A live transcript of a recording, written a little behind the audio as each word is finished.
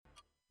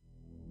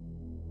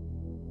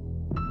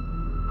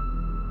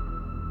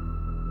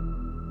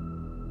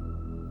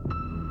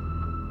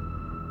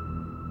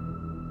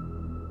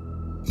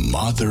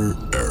Mother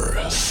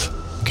Earth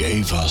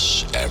gave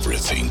us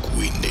everything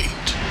we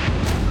need.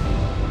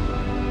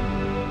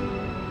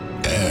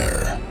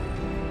 Air,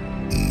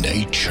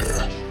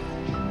 nature,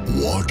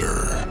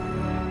 water.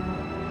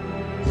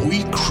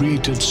 We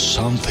created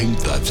something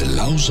that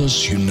allows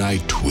us to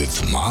unite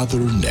with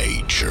Mother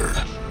Nature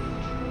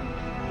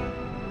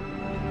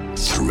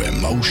through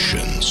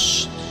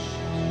emotions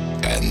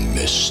and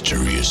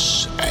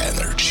mysterious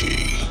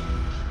energy.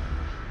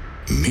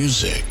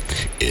 Music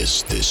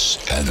is this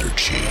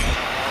energy.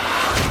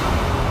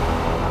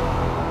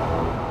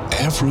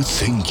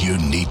 Everything you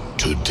need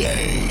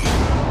today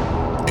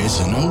is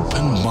an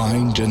open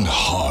mind and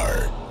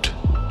heart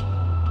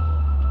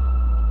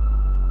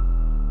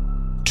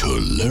to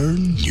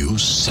learn new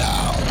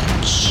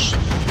sounds.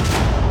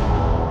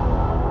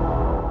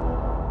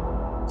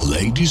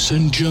 Ladies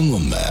and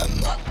gentlemen,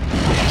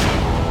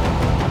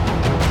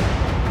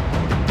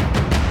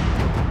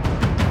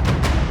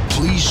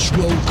 please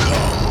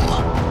welcome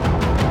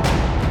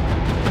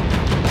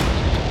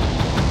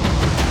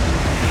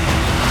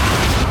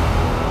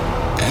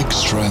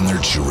Extra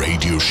Energy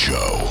Radio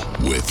Show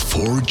with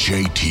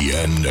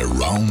 4JTN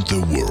around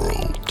the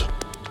world.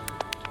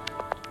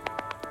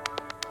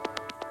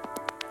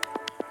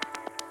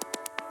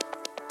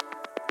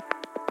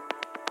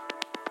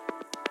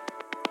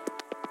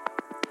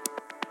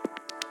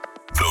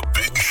 The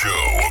big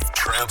show of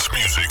trance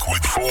music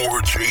with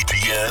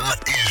 4JTN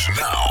is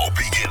now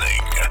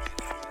beginning.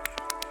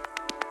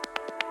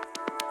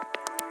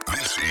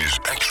 This is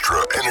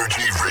Extra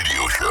Energy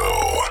Radio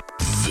Show.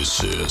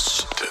 This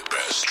is the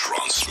best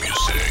trance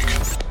music.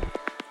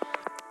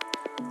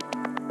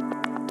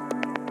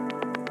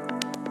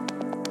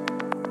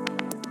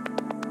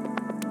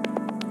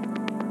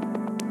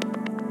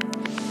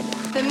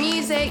 The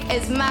music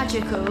is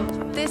magical.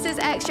 This is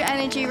Extra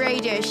Energy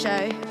Radio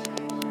Show.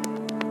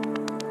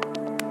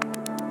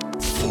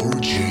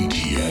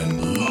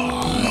 4JTN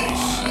Live.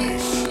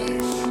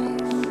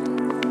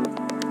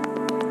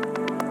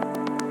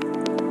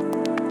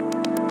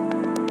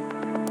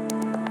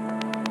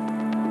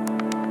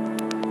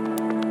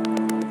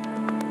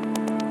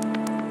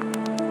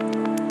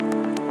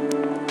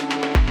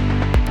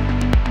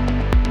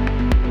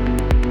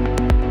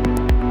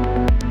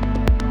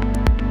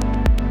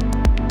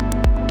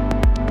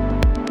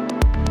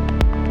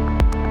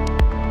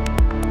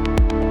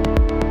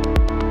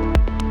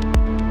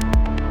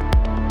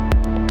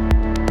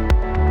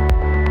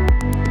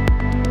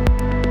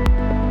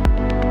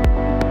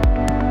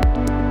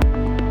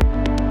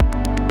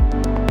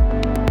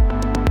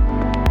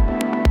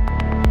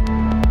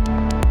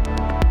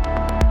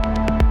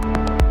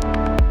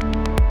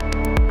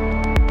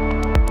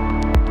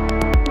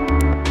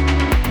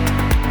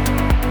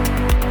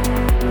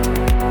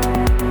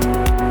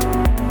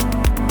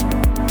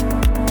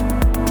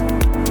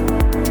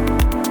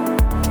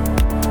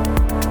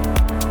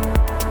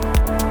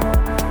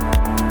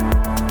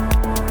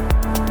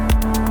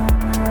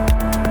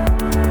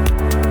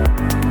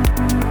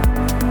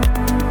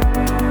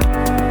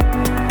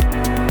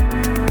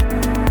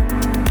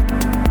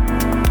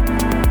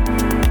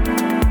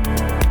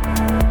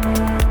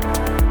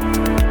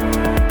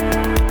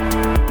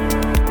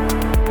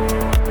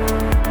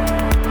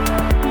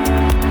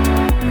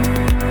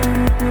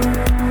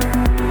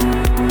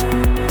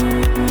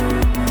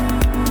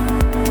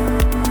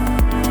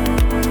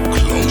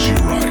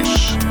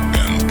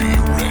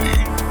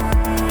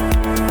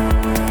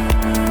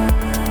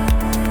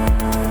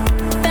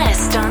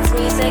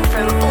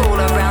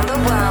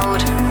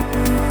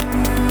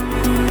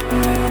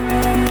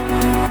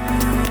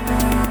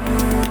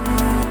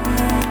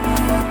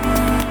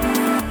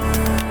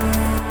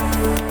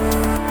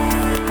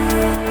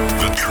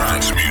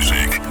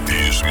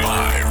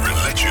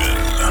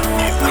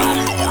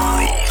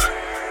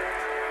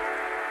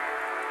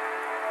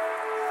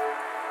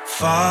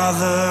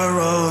 Father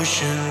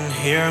Ocean,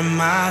 hear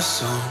my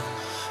song.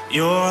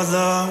 You're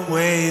the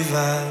wave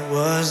I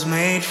was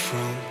made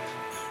from.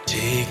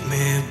 Take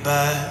me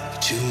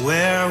back to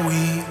where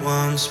we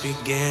once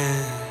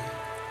began.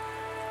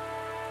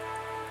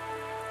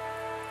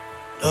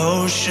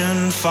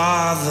 Ocean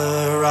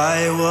Father,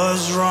 I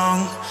was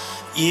wrong.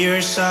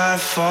 Years I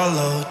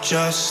followed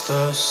just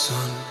the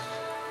sun.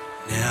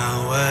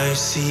 Now I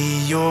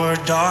see your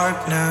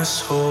darkness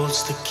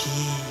holds the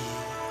key.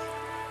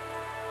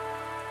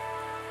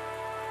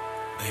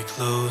 I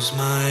close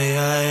my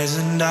eyes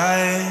and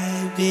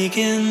I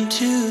begin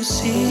to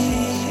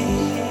see.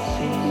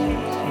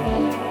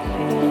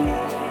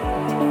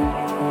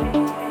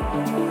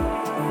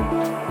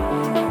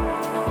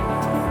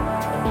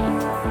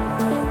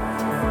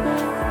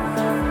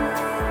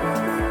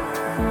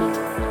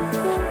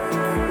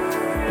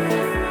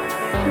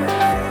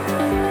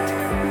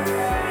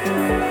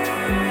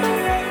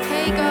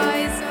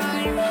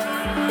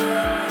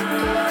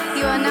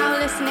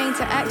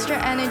 To Extra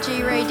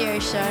Energy Radio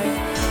Show.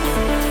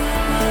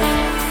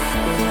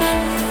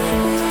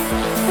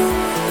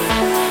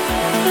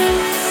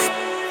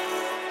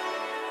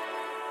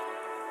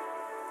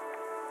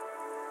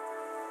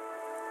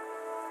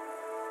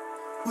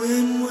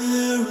 When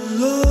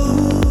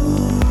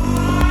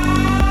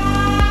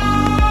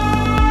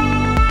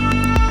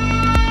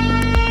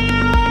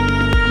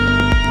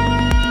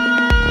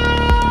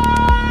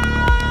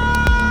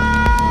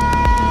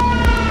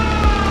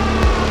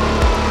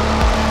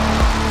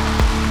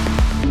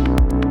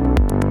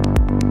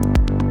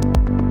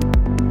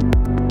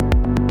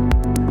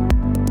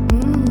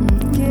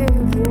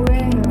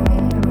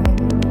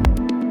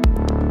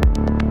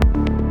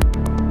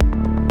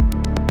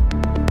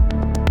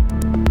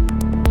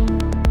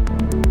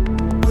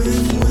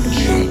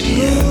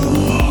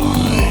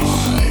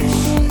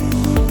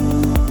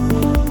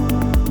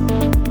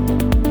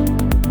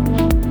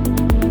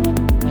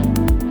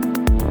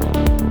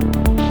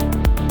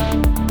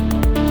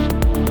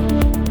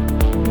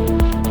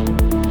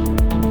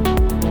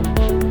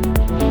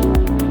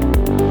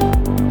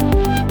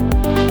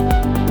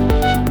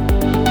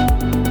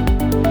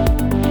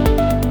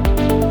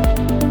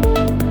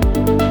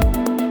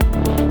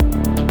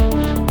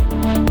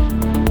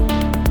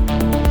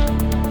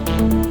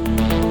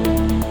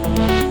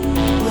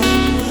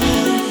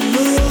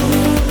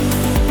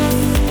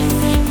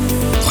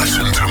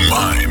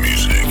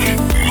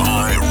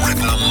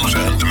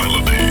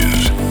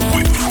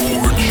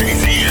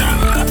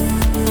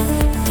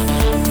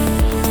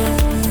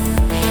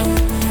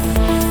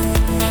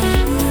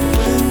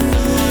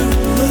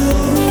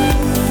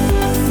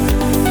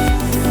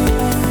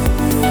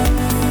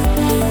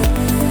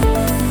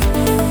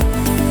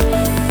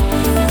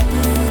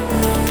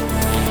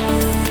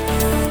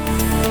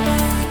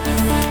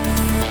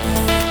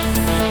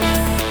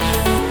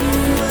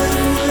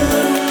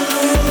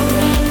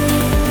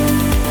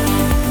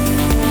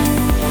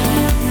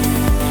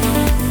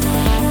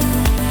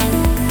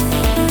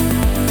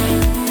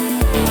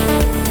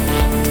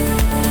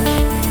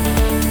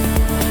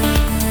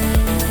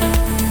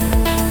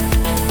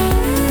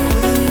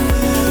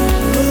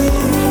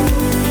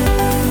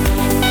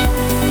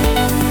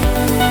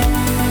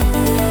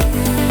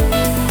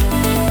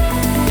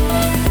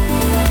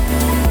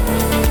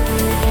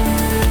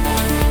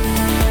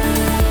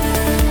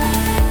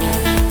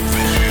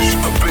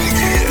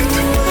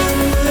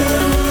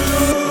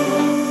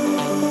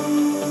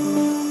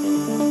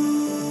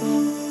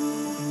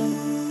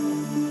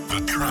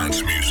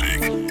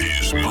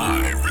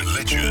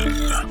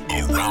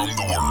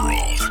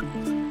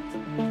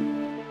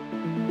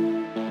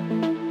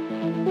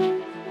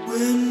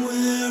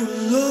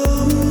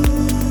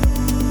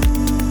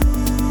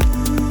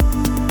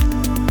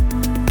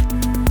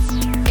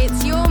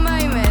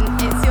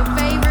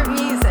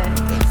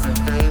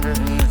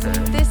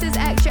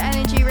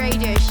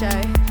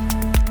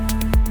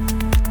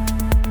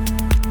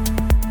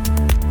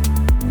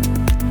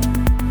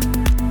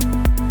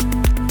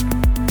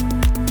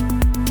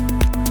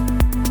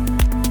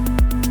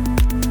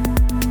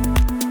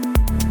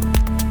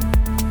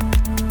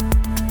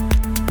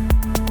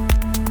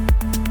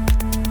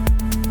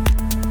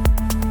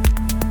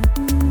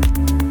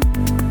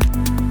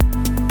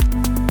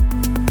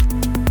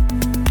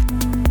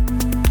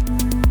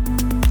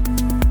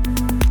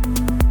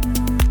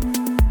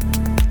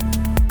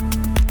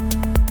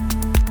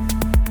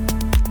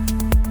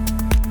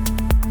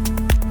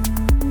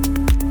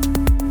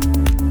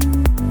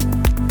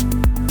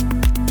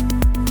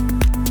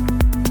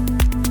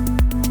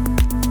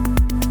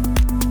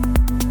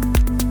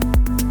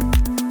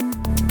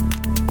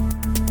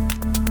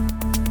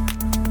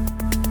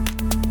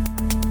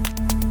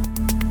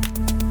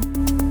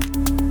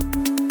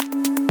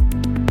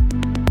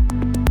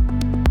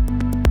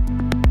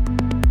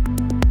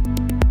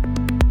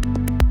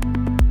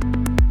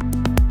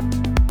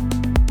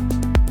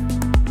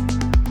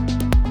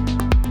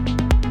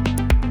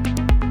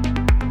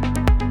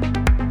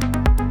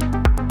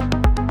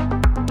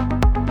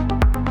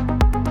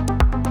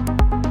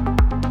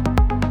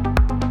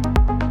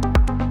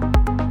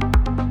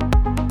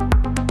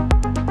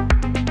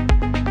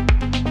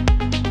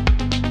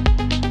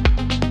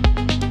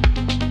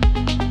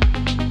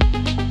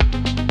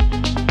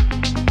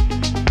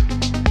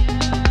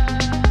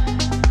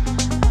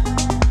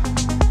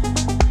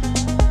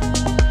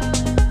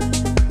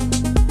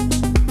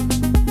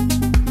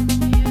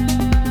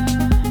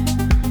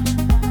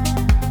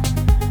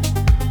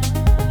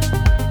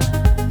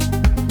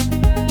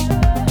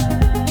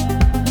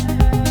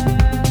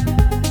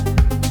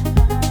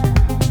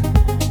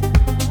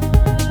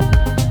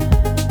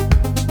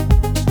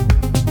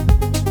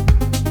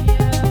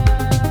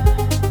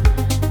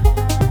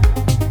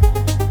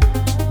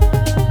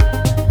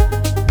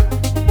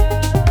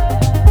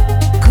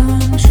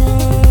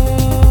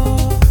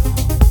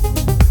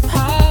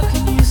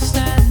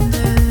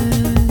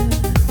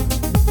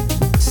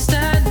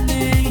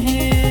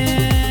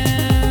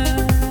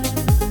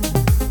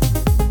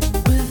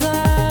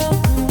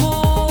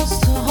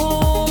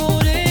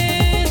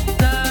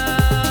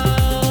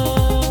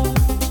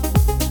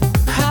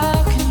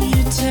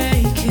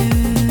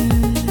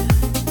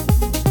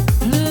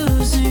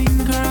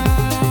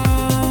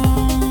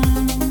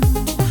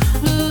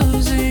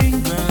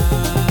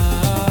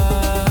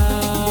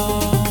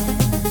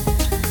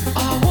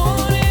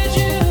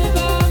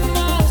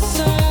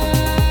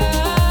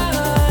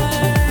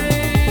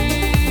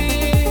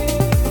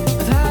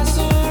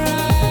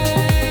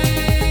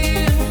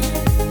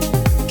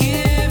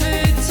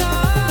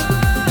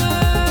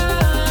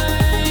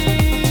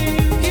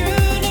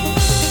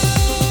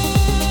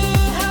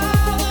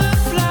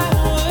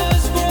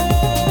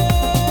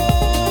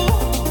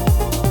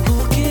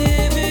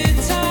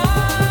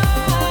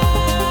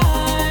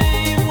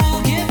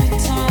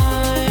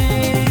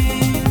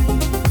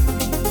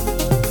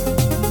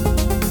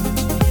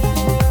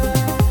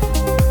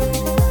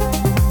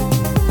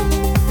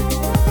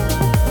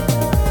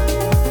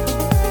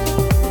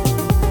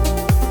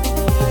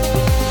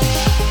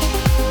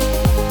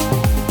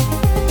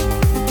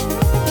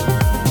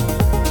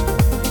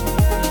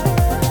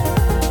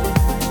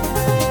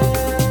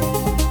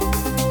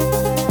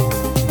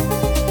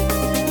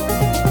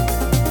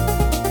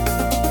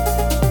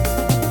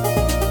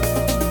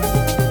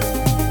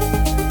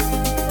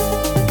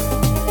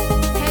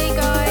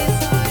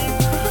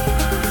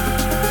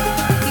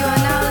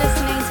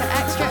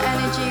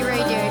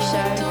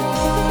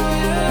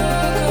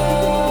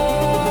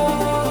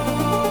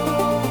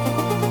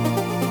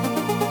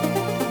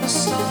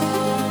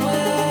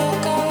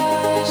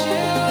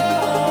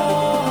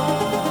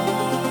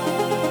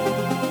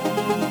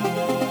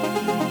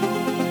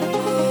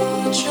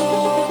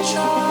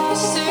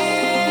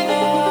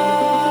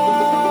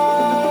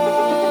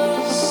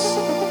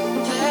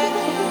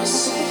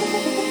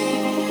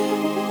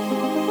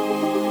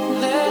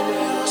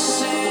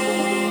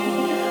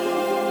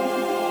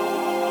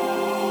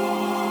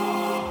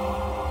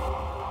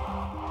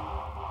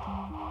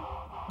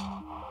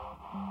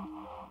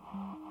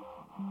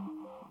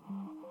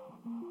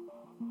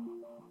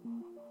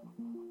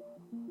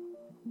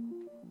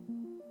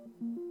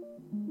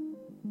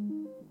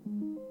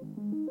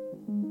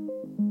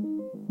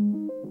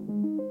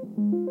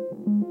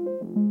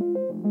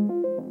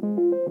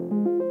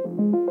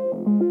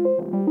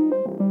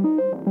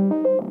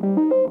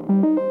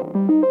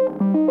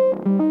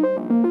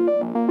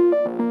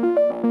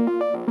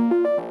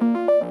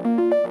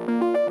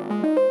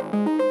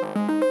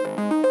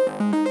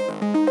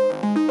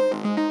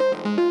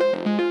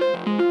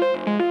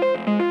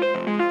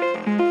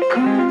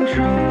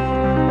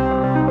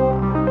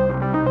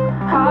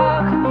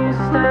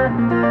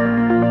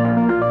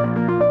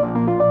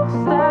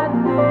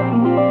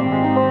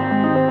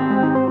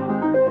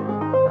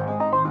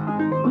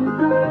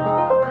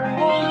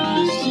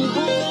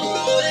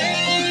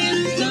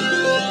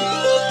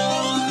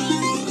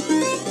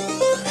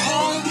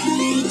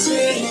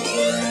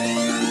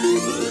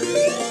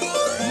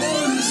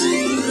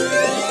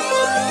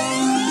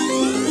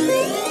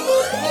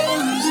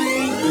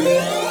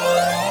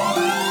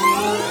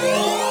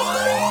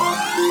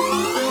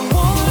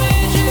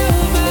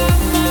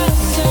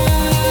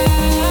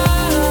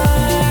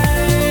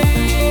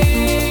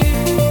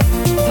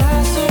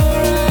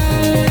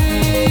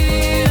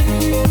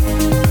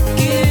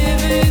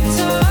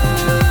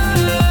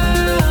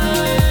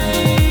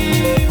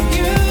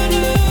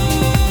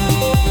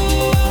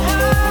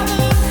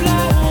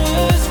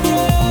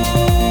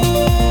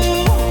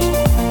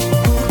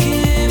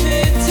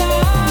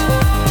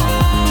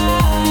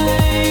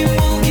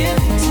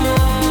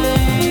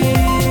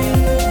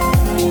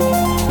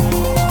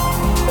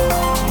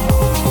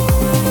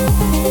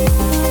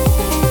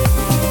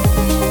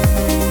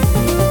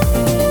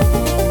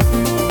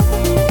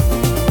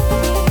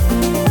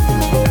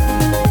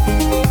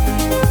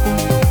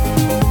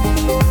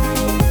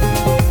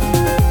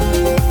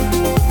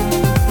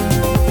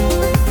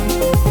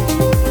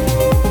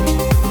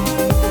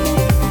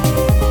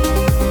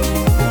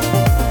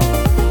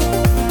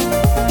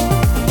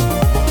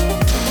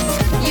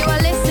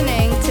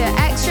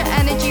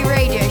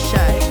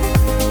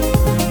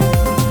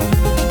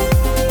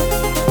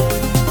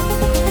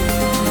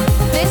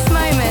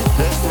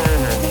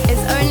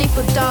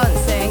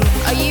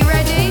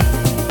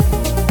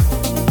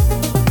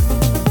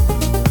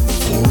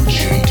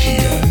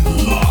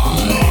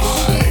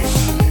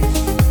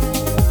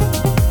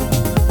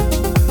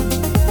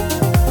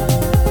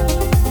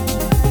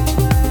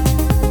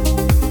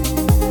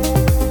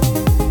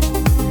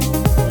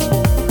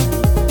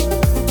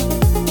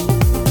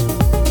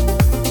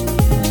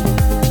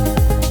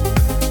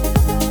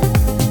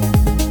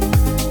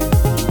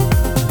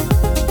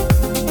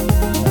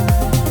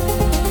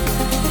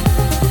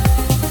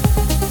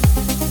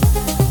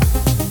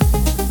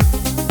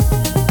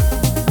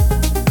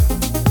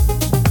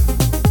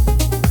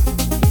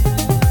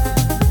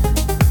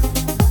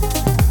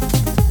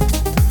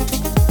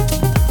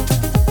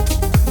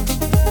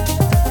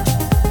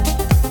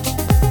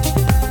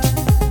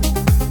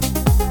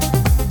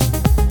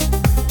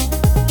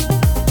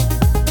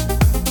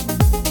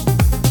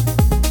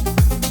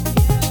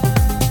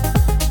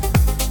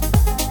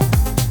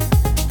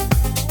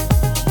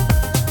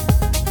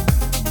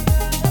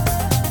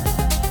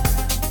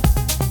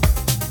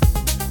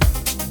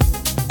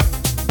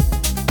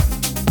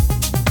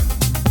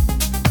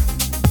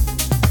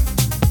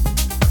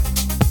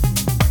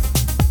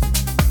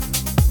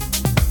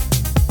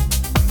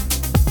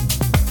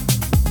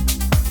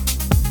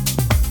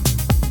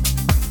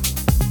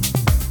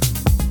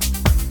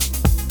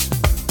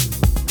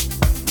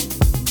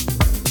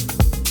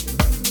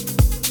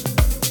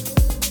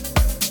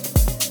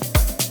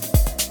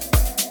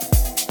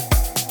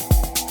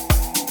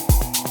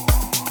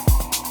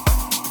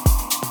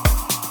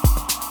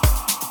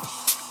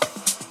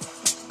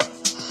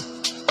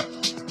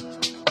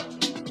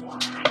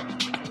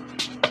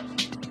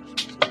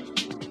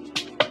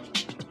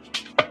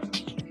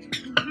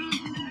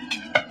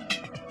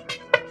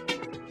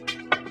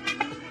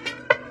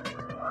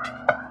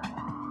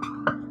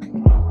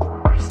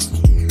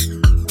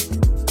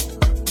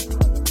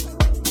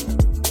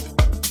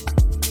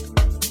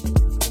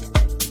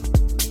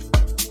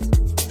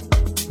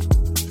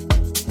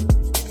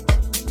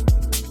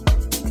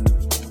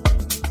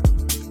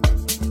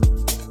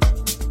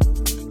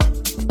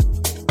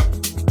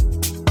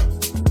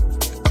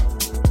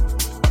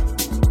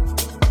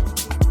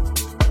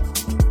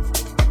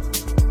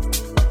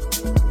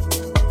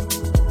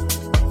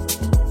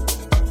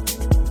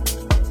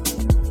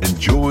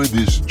Enjoy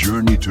this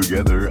journey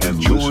together and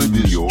listen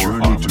your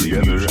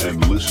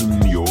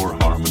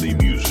harmony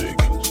music.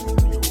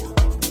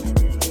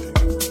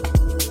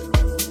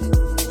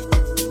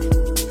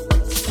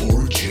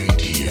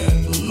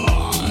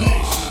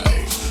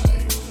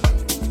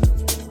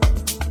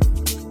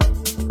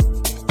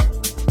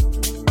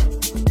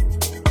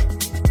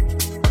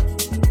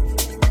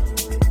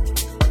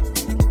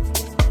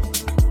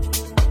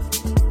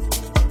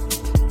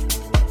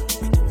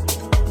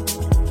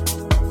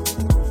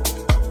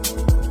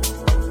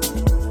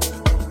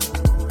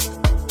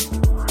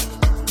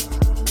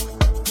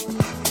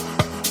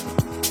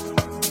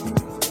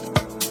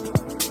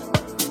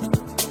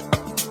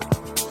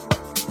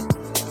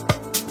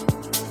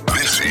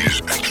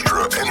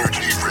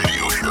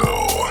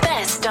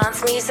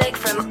 Music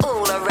from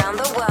all around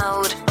the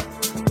world.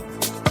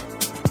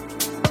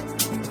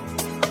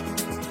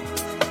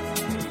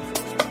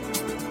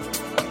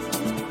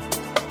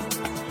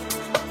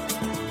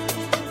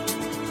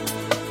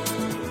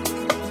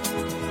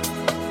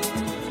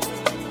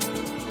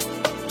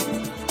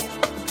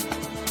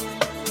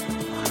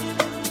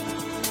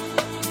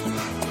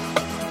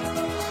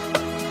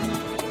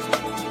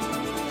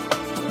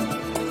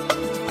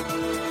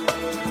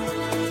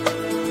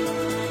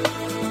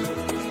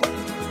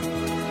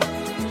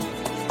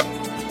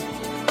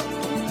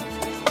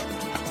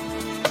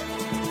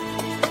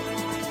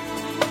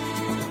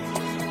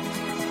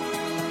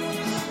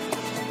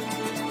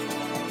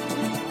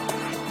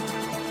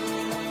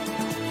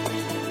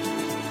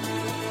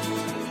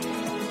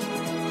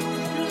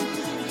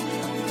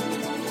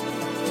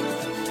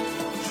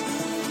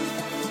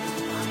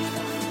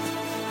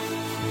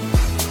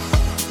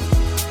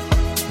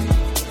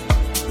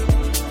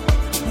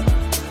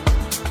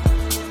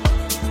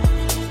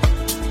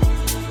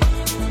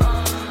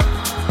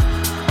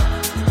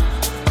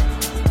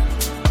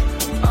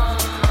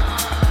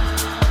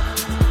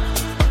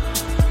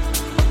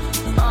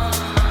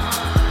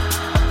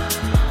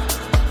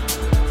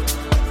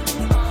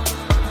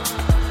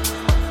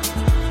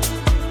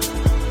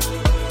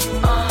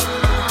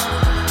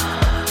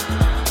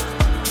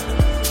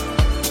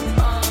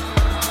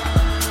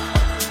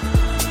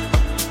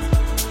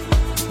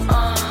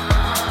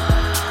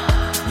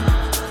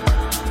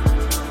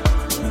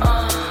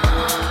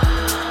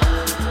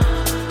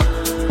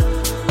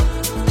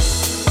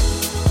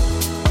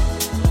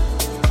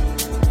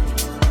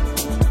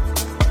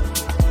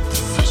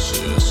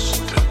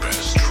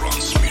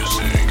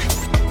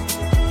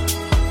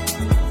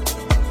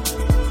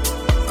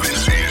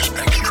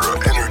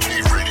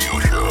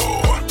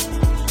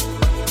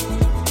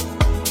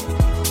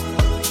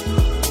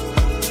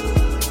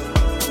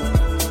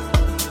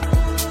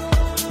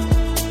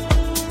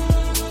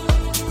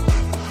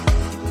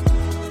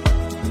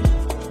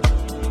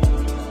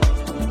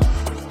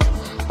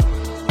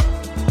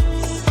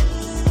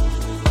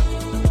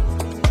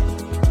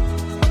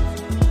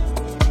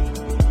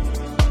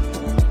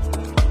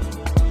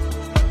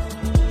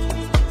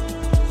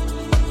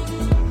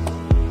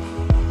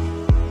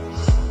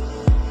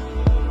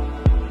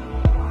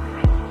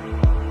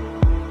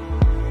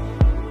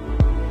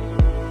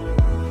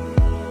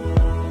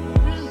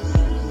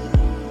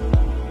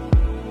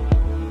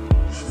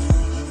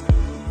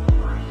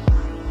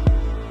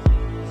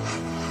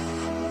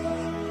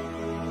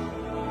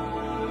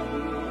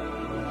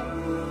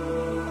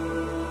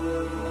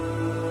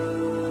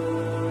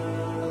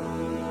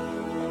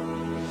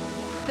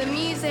 The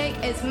music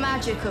is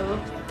magical.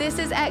 This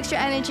is Extra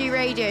Energy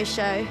Radio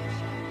Show.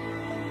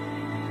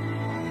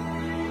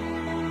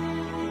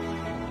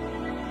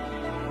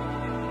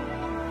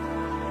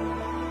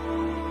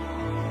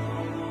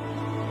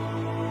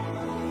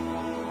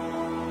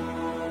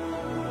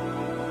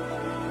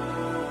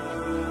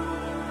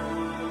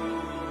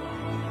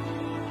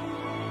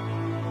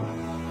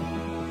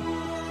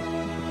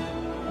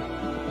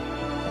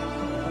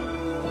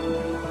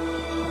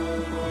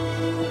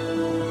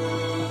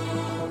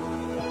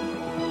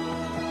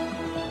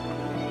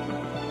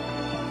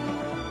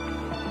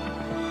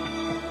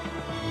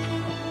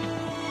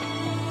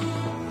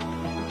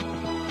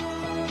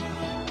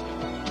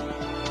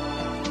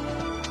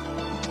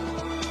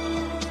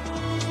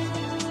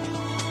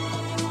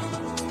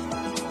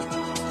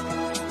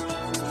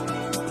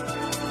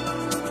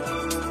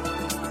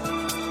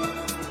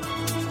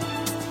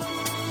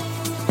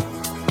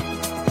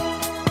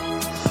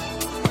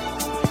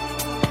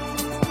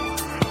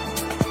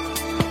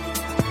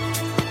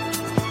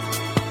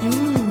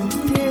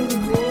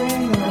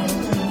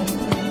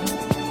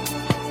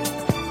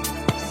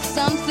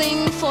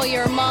 Something for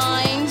your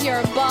mind,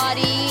 your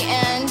body,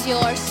 and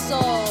your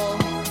soul.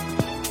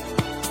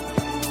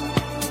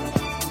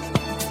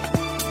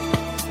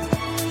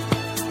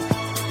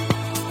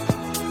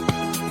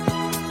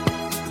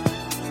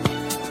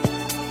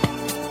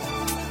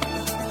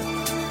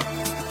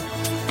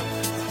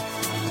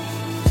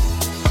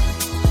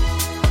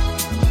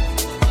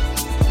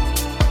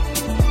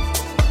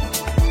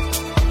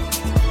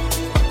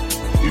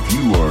 If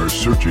you are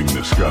searching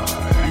the sky,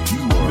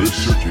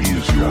 this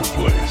is your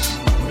place.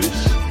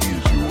 This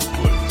is your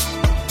place.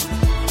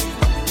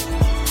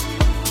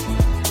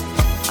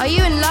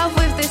 you in love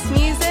with this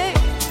music?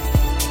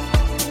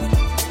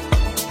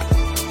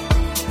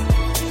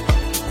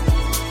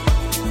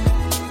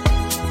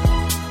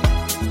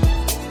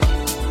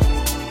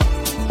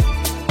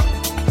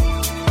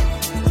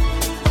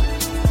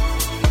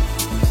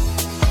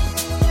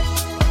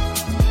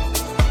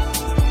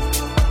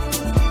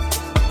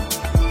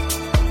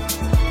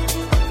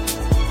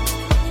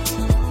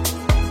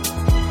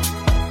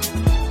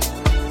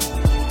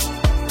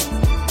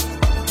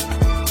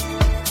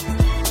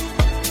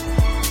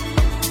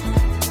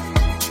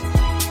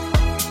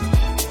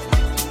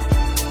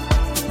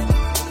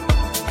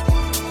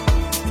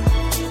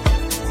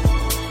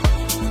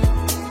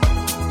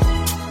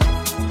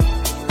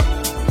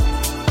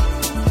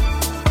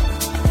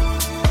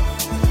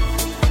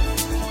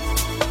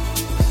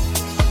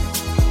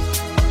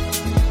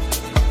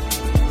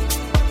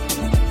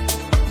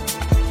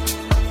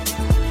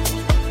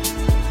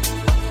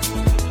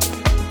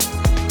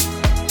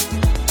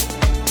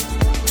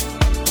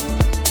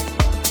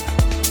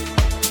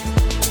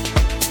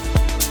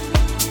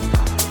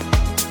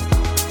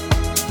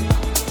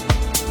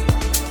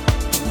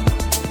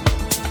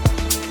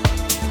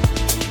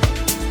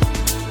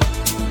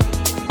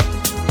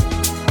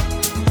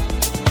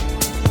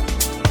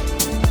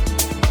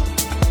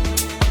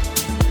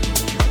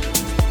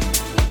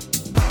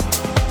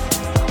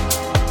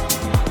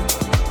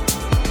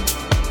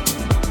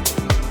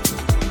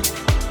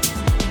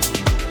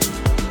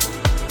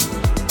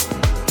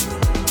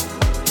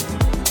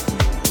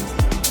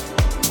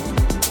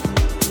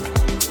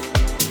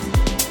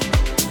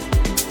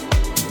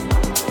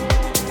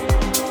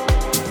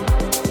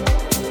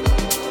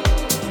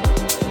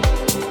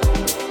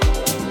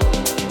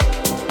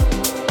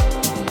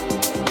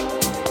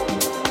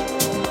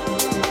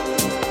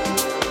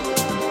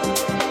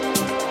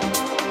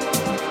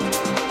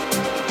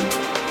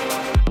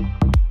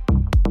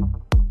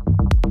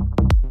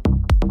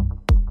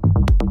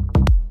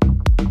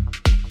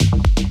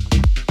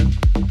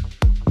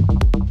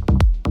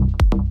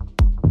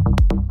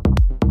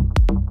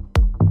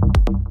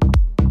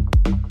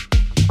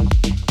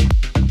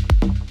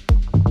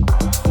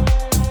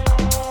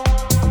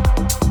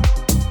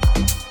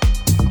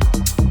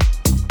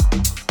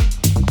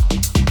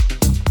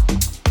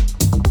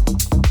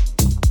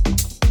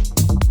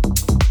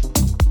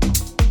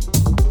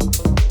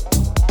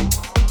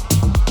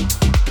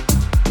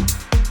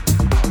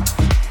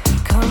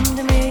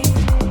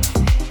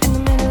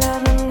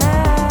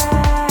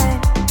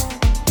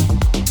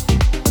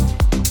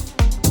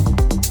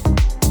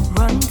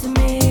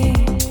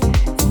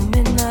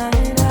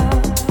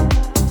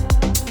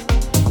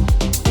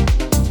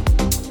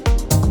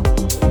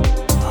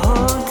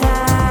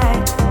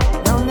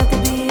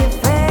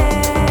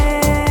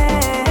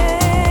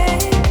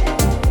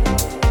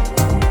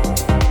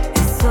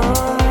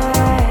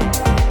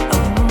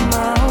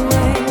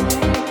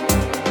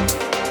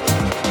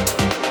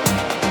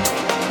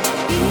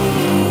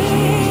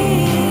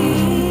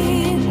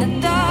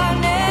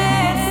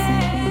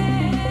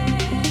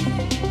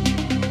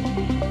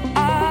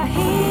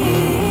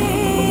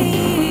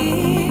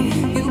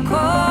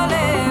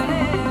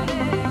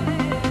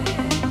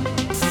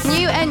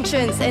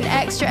 In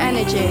Extra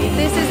Energy.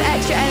 This is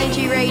Extra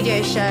Energy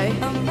Radio Show.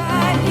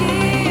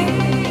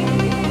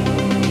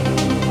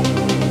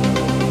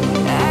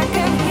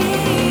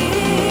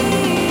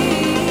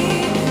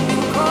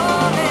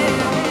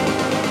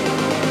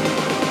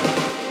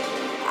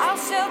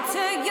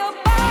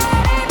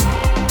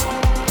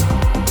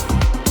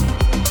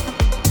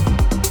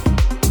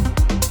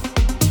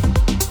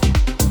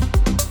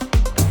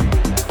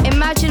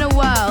 Imagine a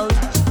world.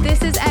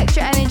 This is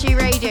Extra Energy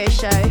Radio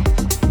Show.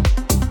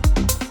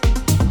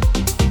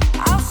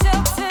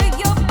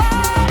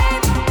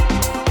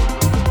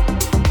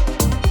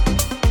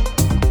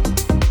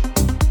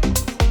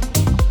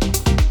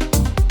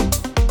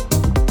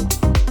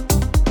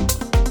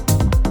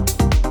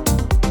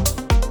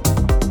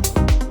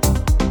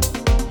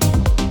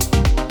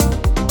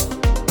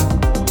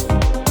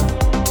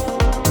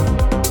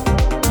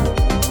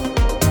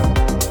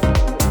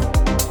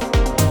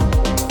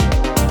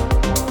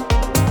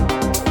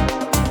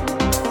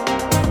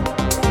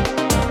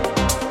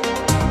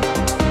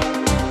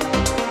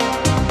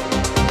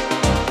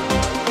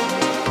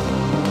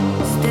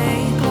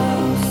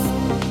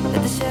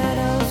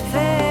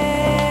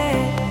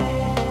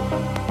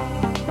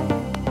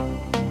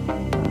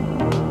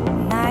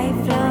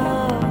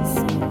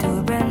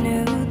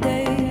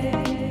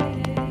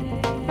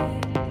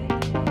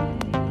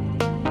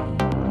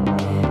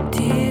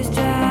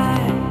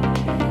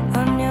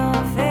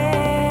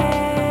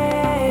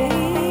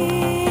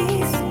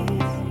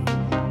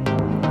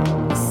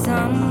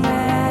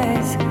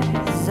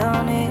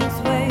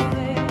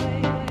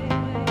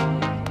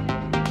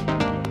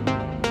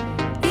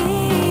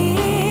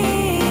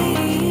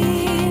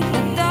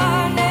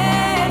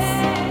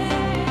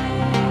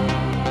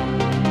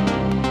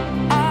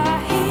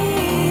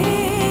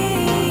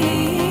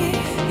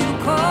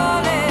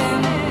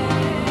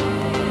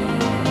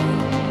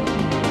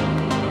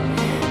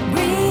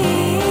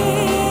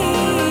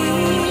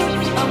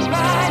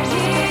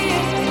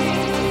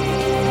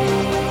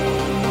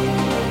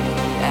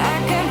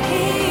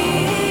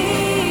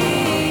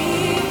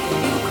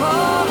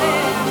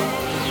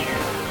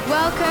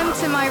 Welcome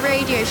to my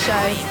radio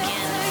show,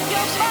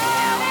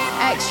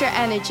 Extra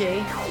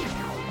Energy.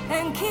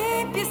 And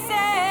keep you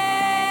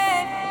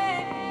safe.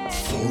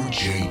 For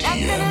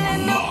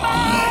JTN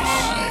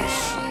Live.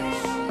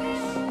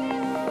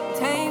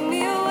 Take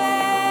me away.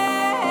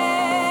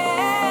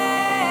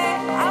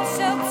 I'll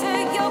shelter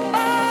your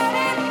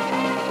body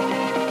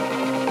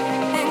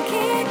and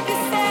keep you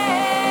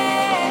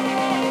safe.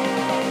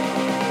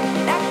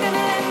 Not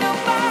gonna let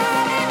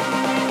nobody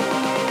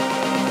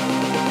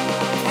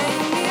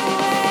take me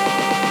away.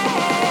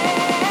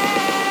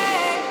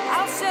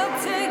 I'll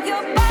shelter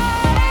your body.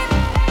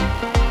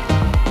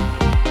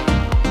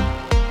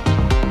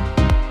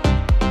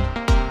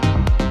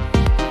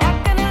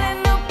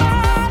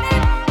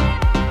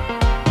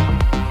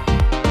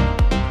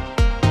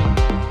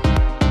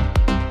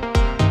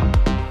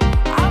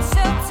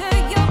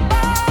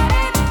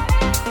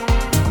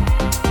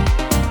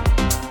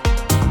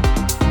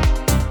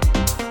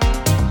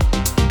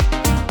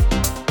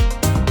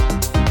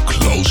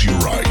 Close your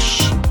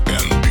eyes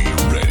and be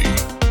ready.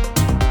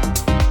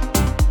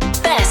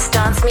 Best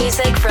dance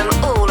music from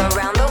all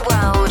around the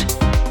world.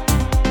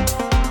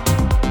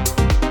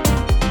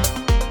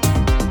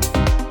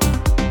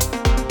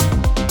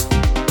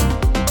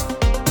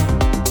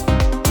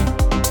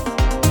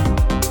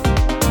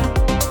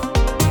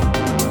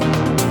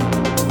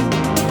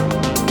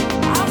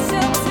 I'll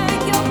shelter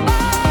your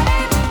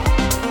body.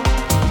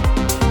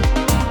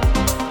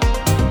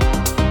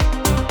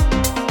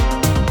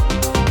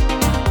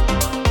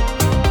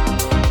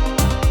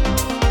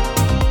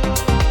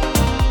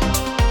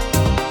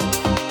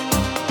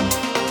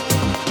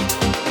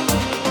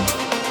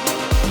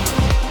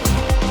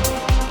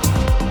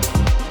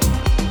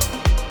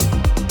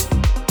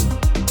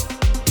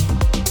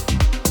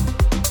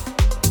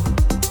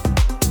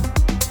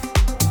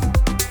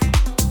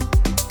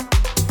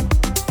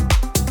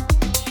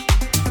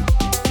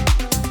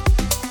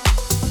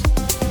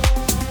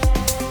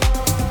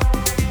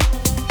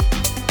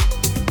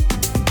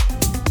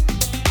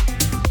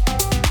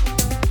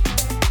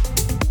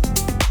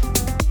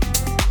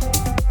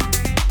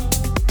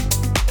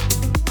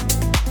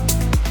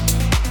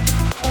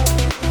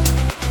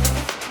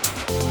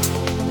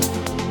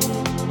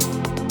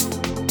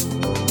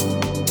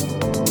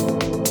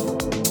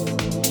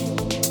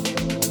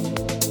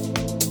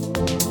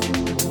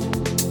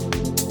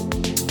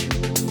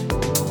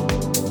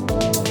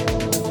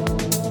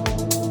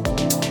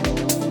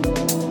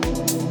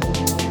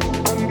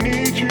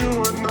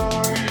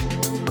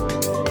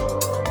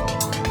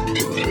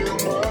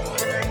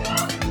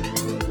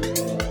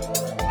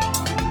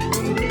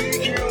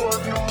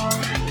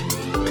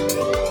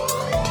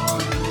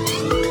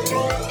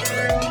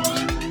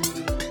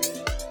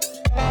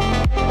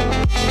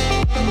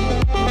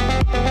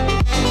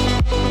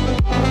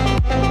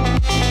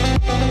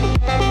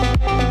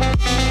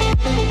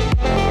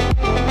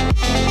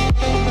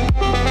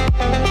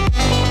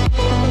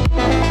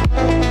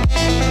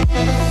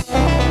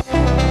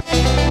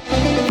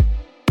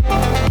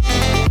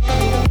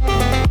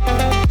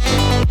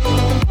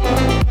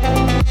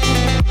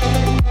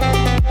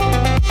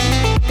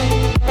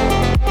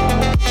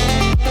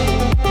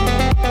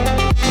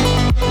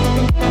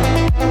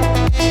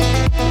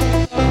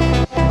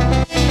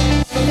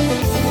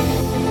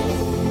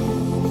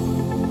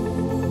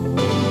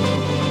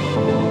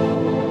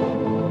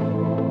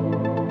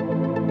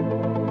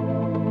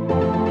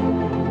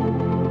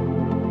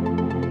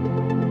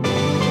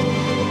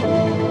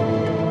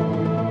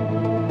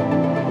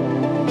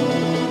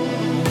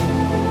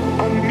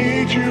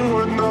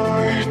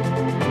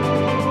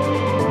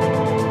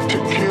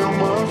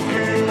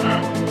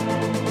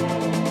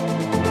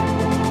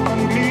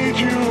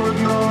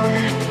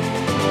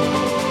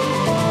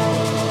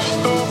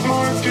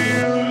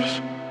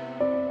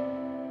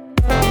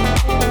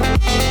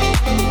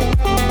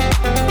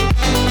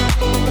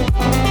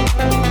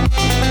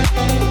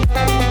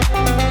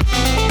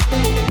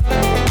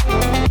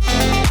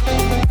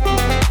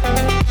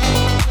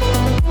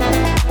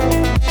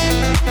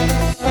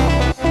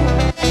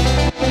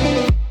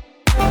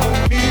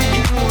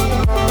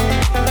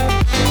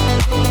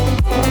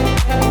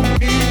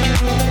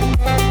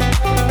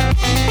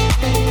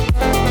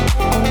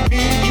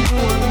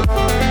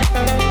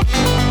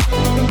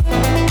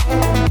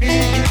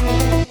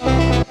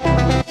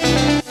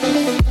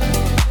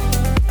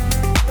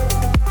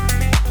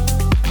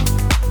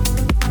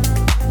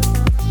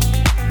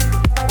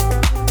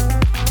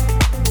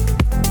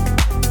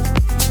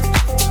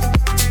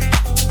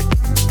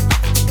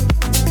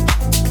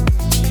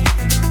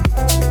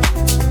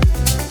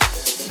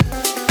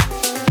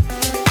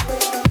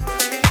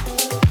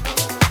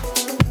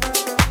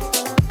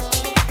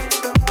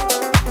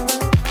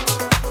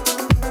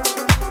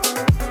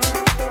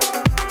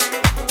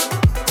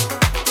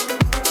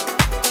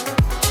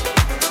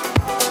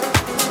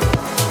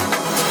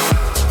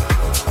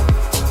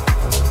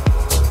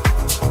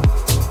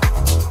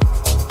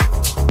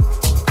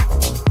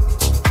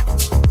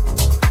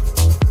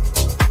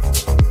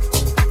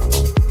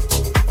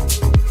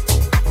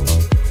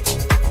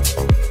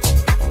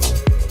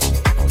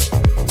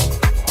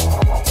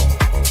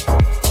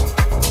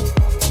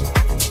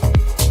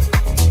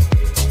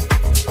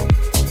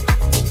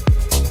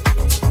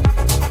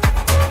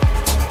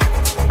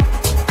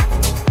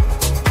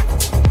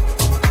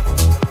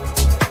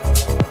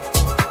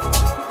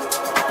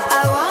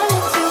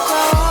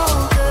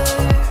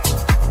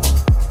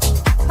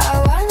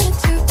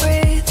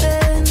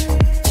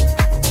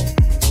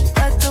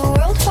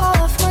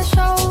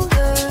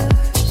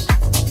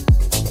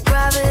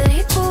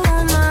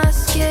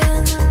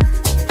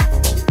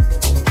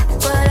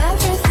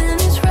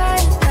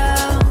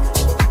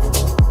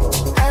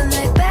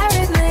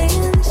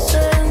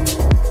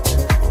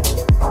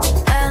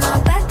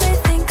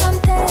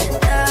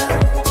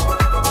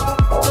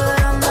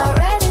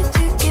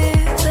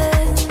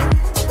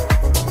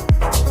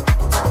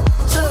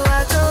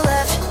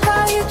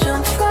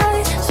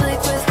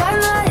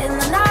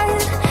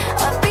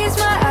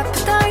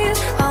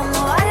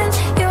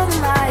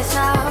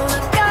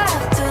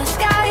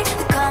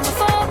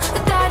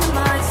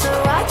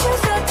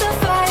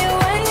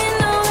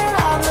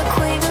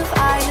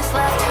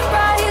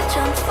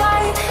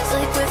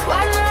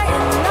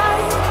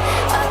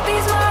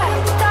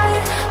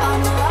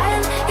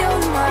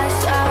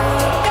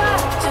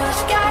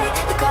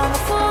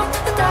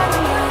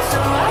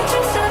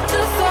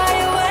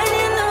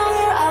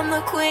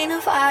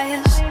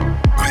 fires.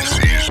 This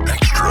is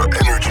Extra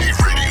Energy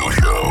Radio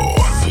Show.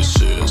 This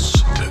is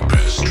the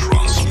best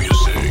trance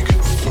music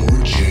for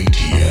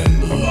JTN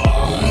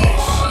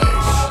Live.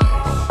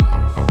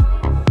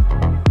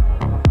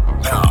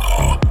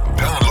 Now,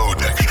 download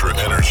Extra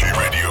Energy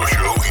Radio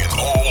Show in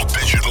all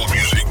digital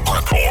music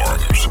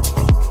platforms.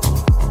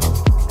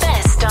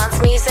 Best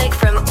dance music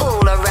from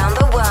all around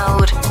the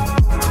world.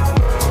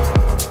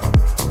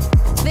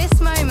 This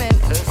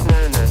moment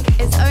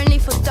is only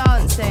for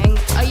dancing.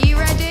 Are you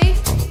ready?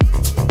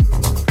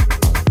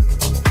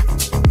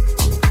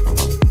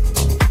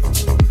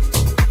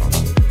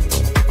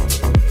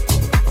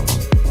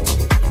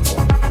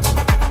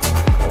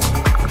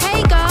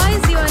 Hey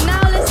guys, you are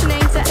now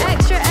listening to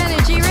Extra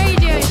Energy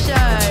Radio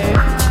Show.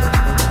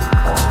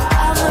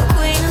 I'm the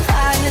queen of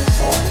fires.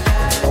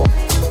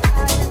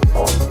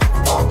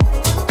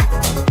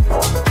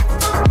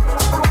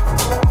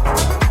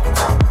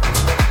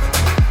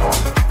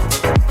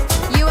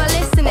 You are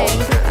listening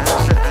to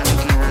Extra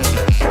Energy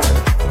Radio Show.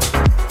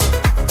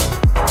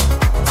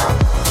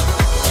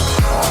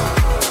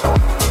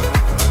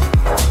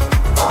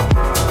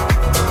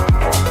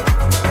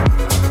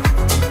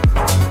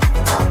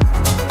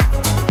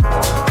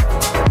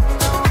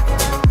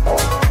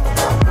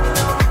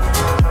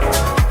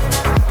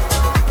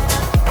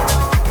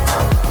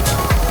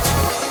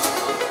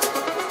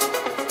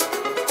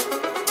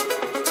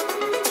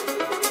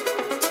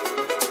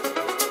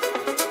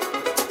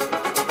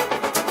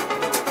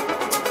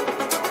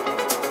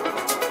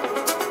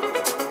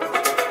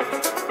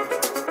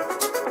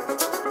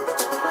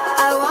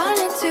 I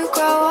wanted to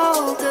grow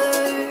older,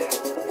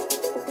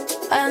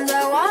 and I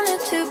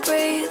wanted to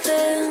breathe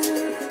in.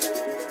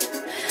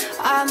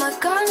 I'm a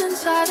gun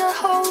inside a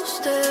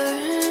holster,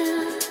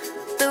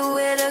 the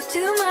widow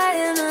to my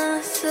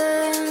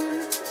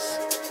innocence.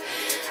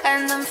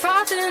 And I'm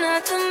frothing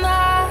at the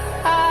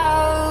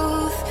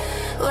mouth,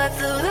 let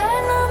the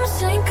venom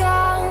sink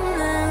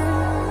on in.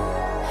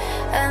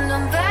 And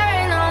I'm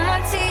baring all my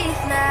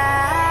teeth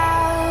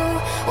now,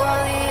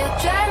 while the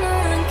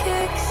adrenaline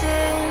kicks in.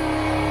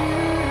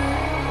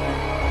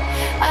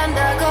 And I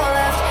go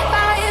left,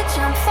 right,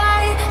 jump,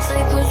 fight,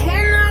 sleep with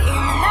one night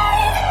in the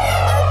night.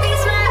 A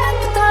beast, my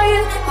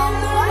appetite, on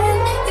the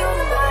line, you're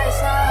the nice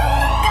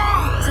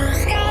now. To the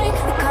sky,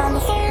 the calm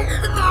before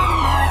the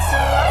dynamite. So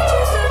I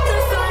just set the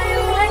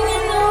fire when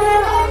you know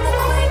that I'm the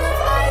queen of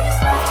ice.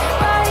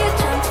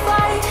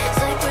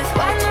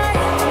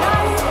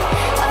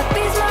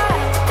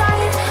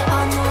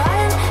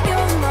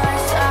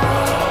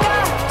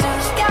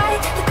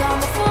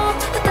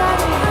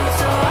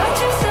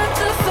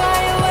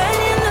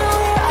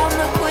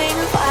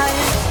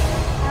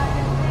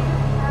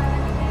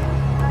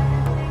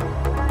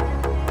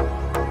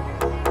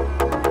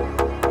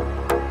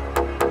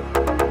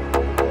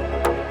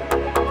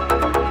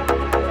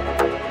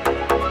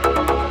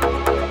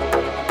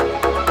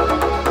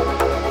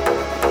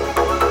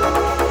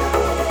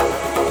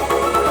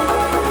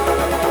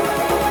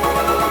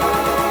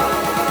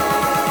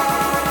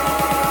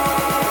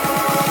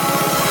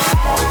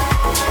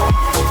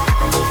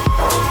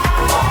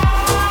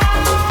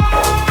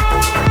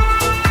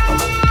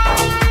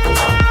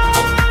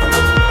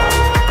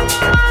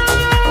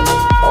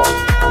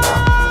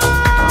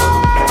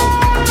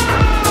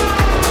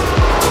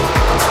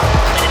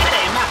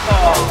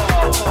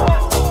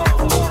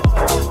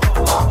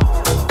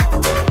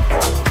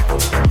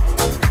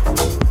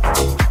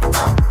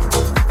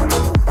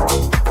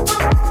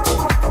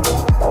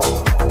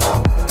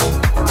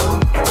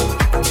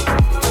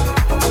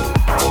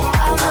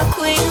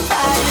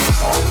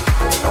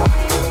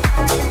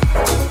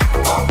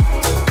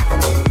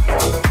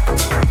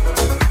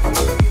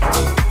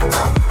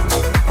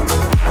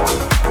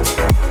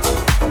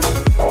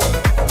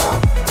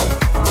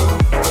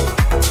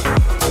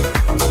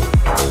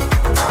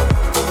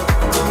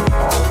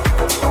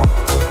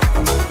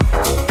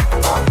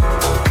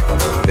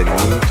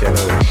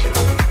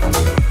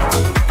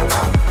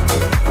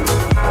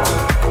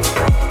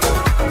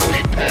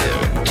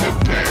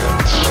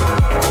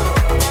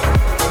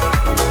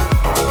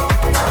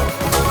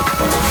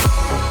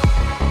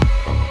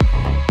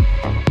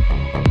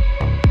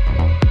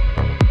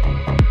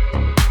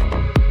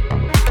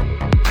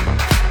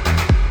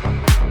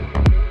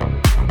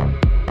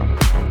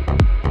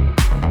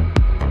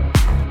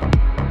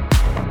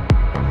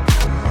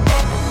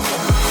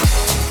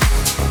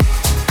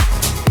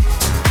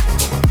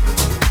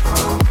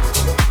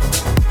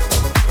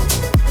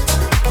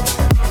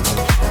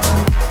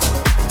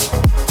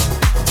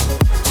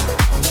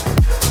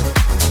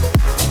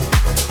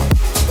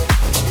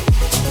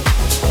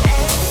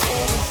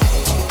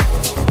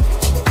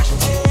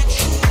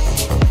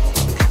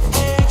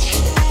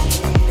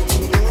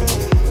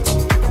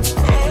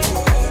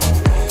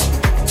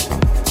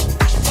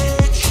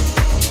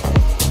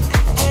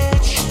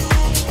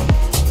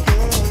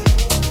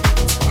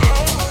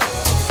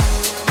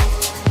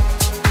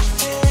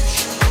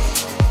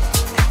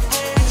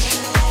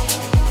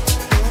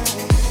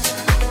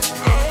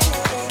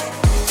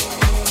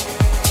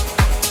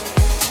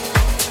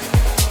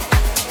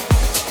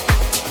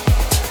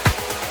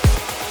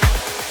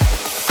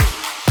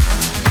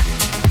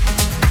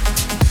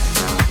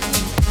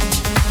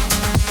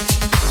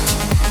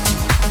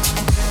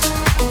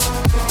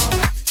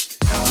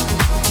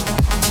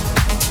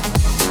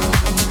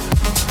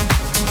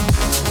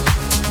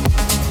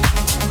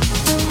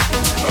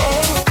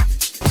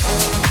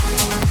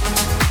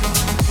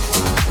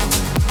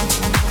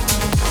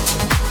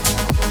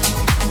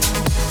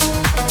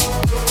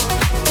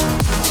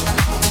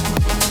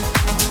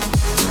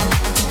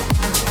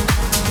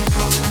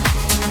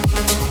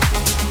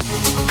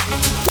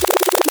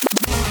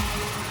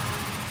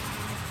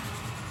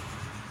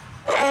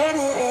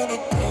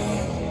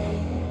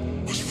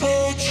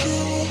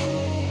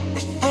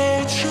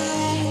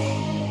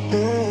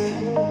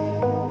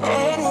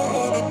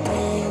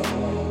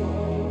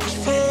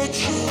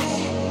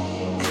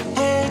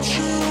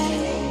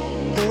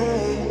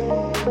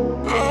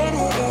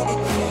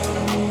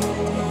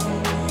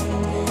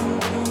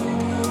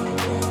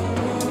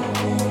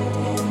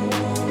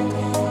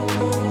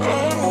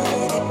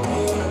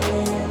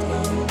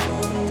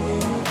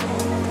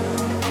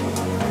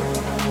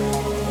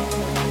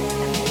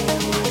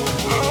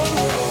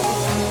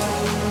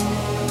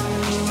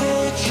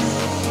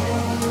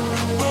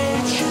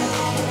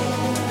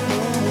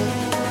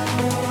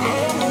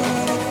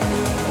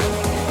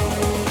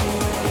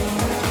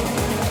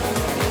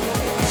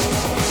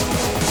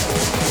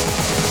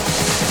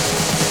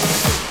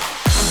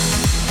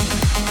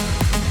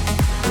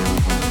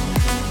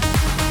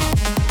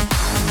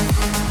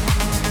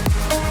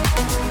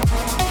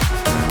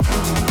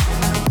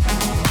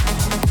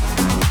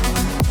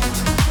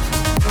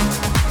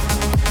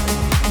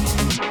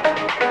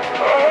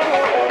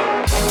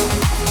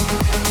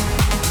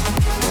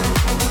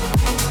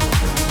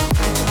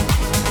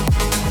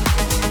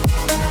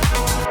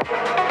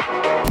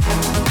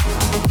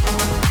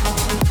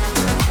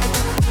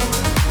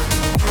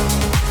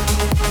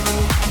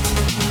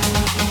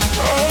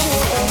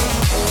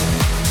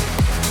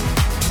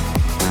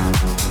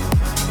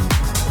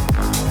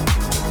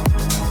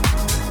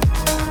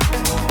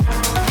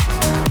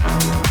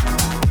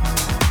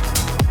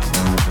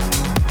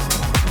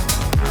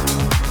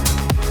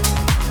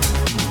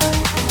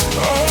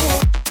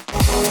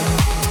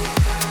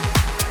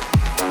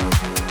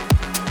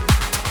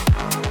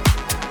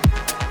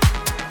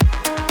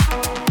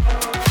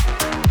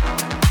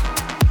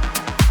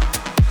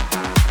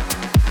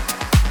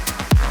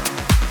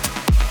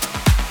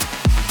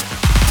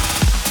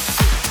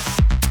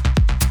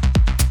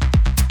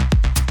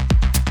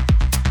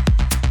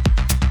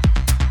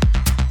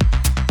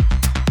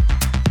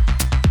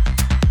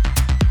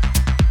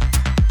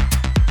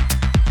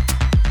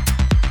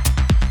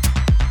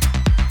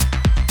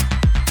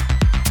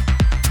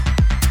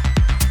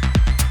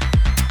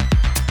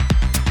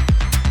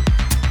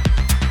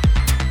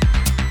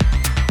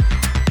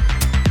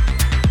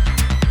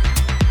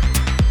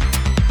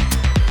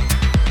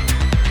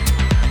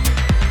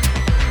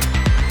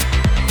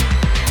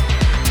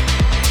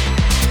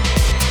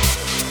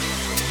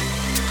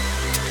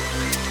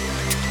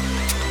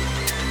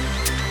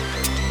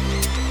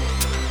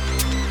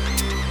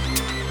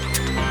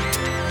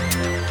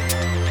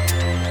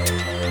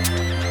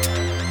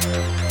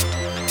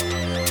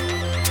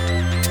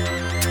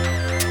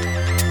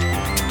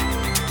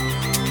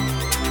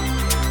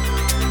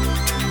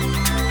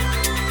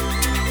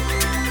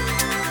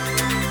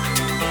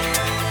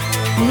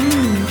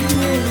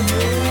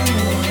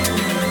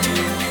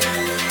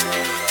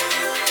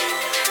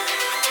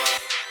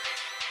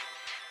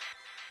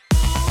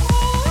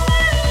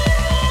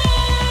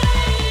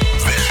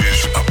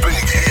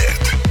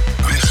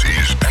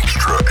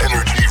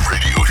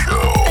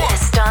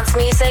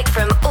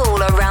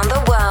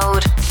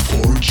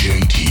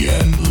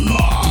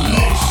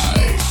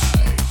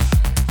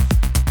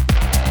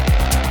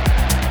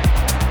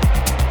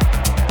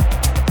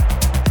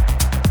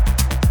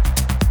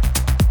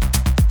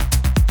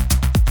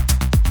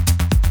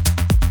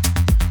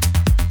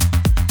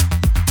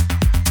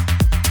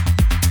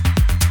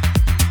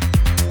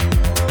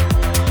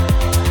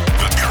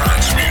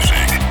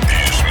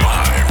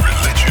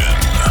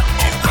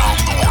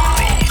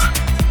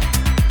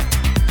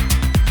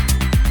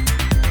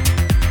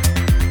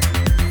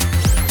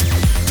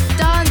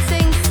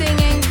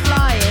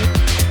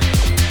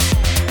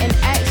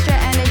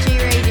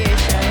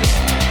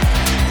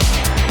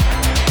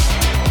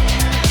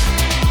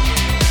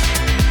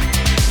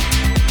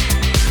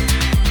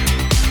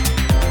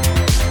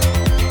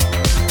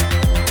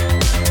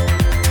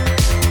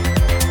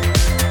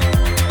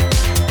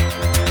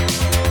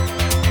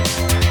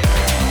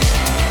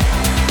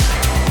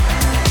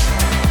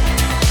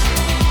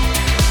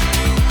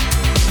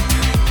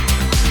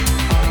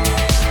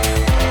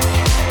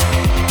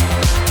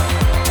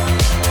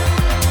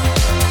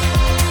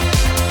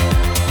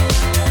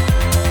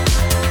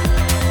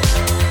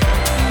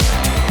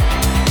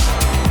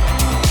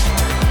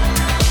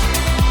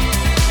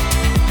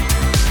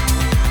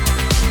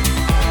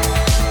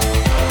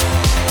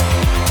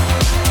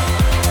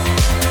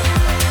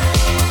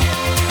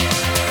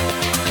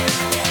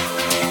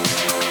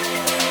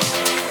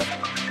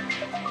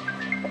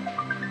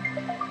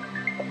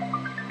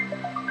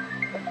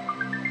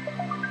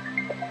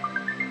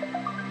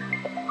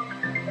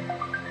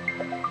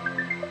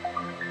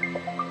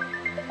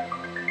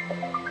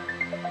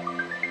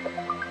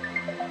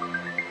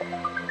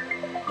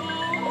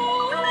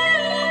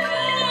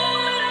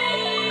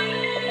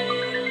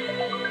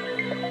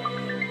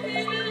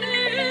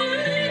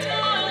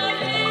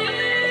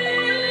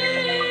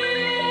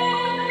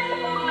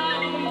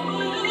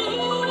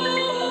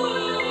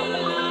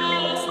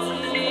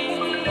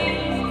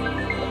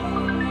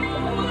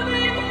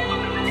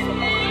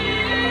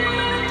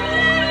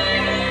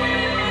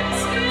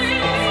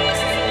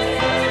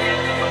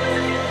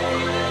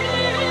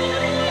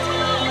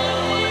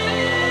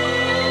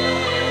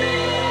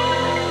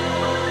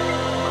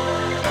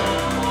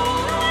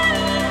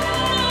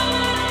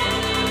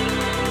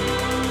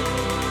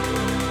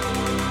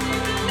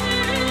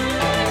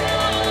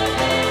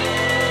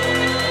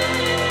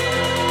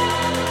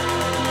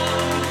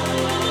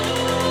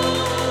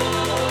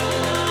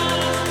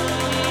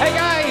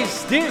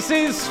 This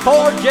is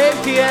for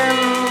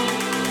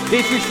JTM.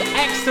 This is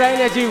Extra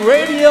Energy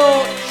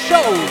Radio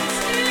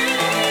Show.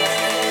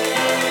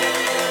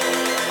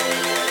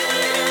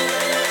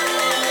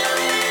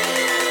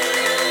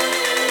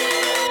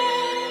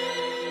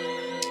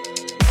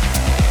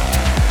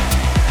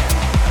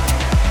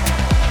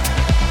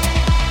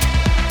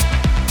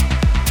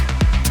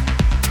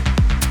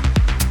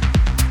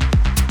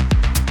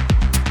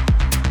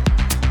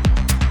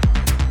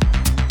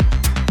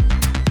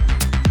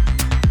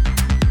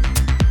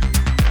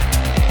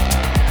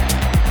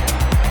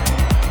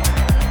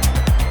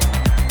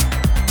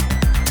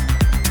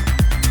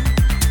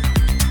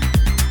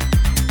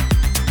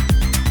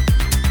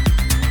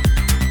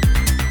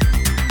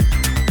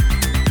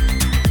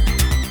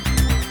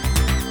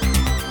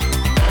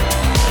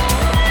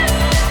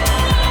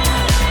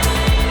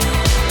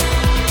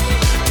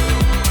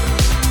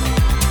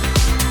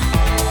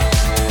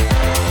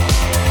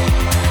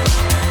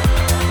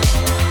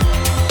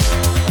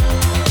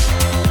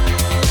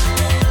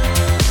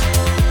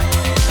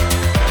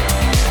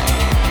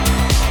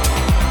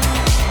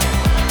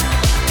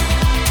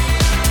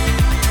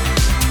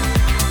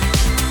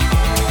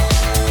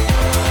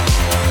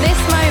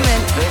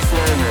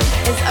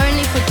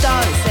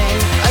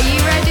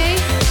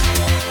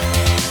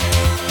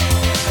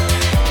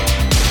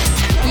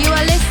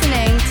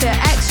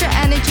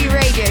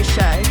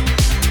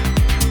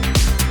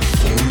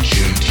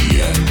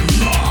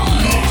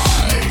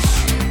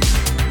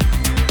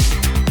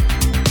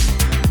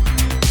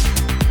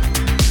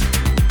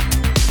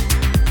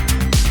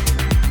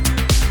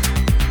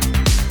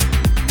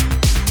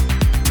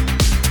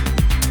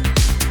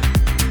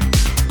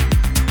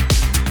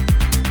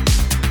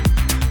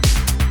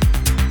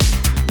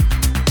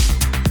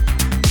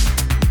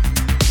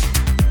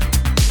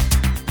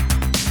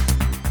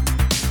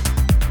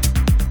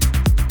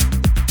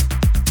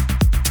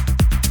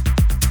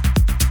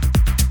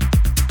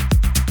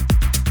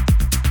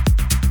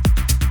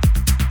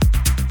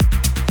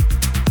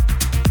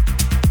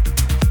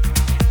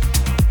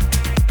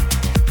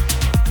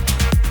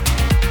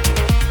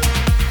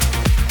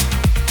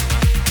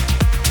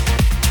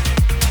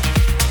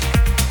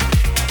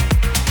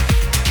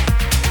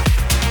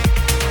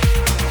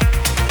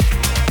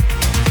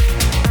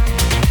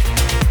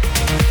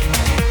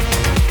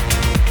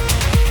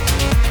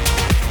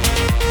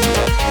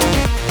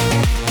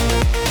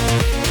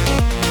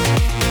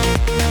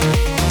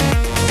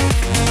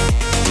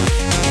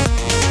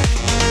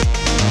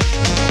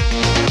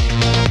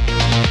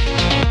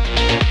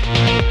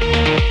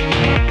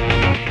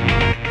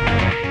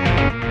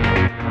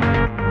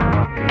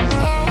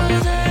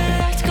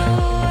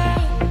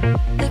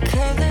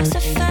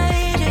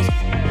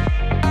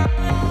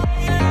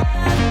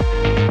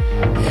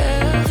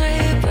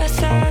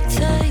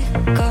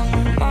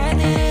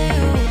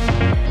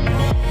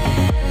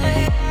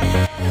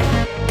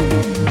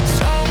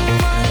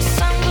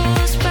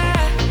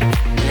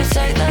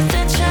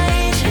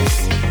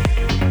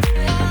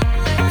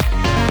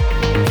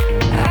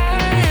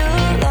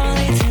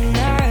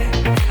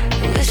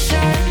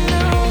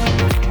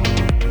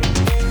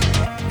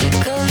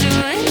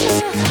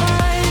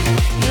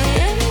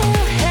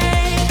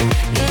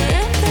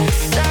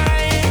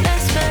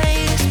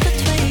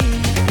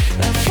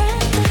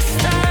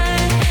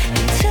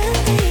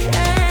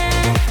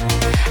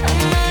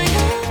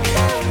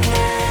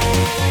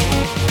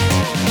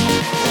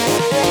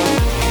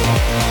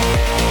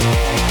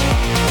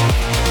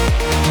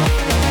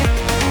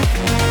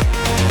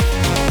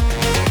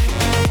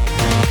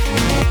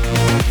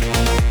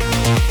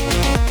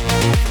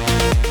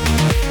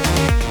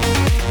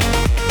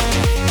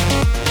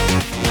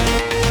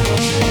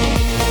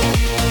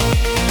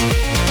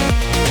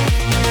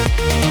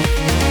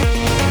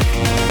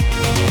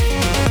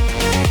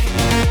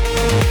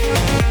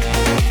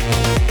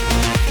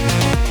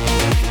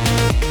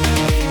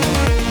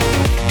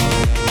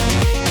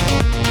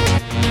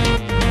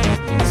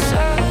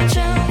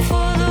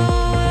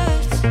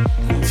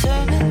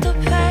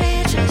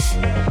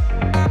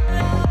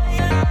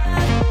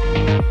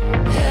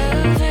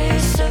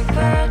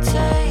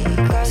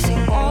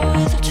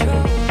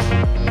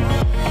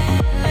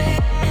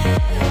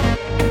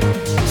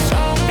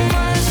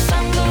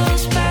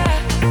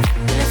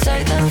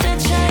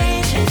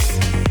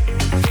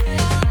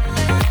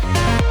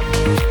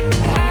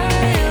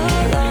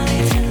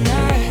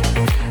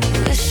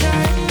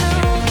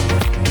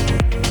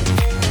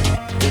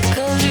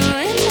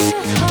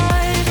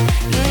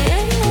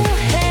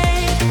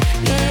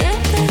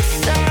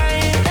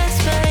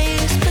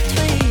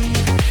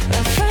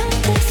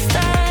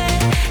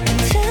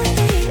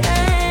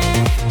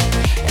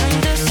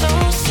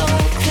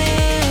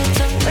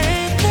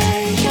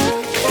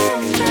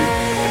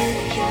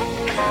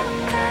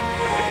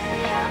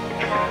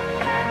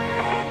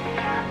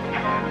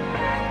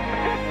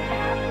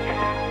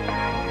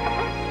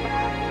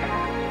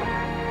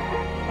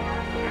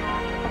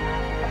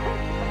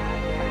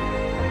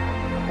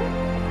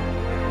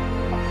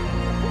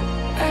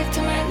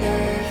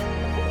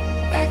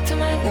 Back to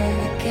my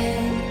nerve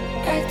again.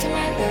 Back to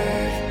my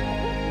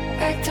nerve.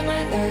 to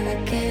my love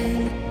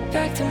again.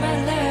 Back to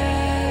my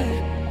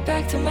love,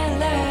 back to my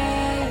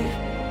love.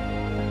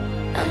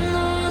 I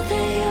know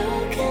that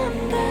you'll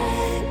come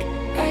back.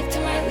 Back to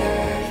my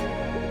love,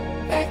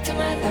 back to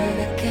my love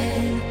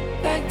again.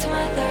 Back to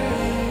my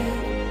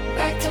love,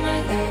 back to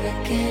my love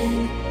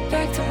again.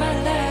 Back to my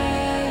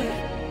love,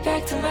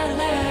 back to my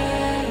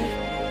love.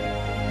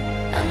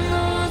 I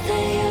know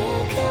that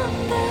you'll come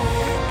back.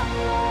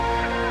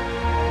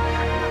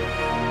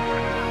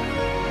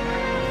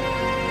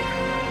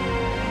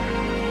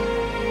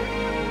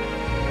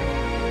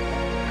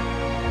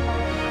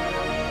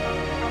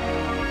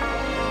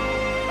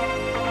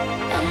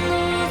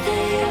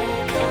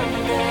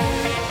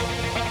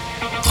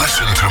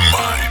 Listen to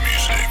my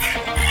music,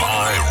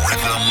 my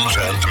rhythms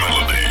and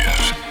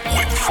melodies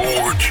with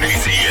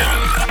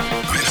 4JTN.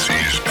 This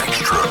is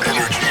Extra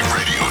Energy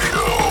Radio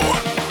Show.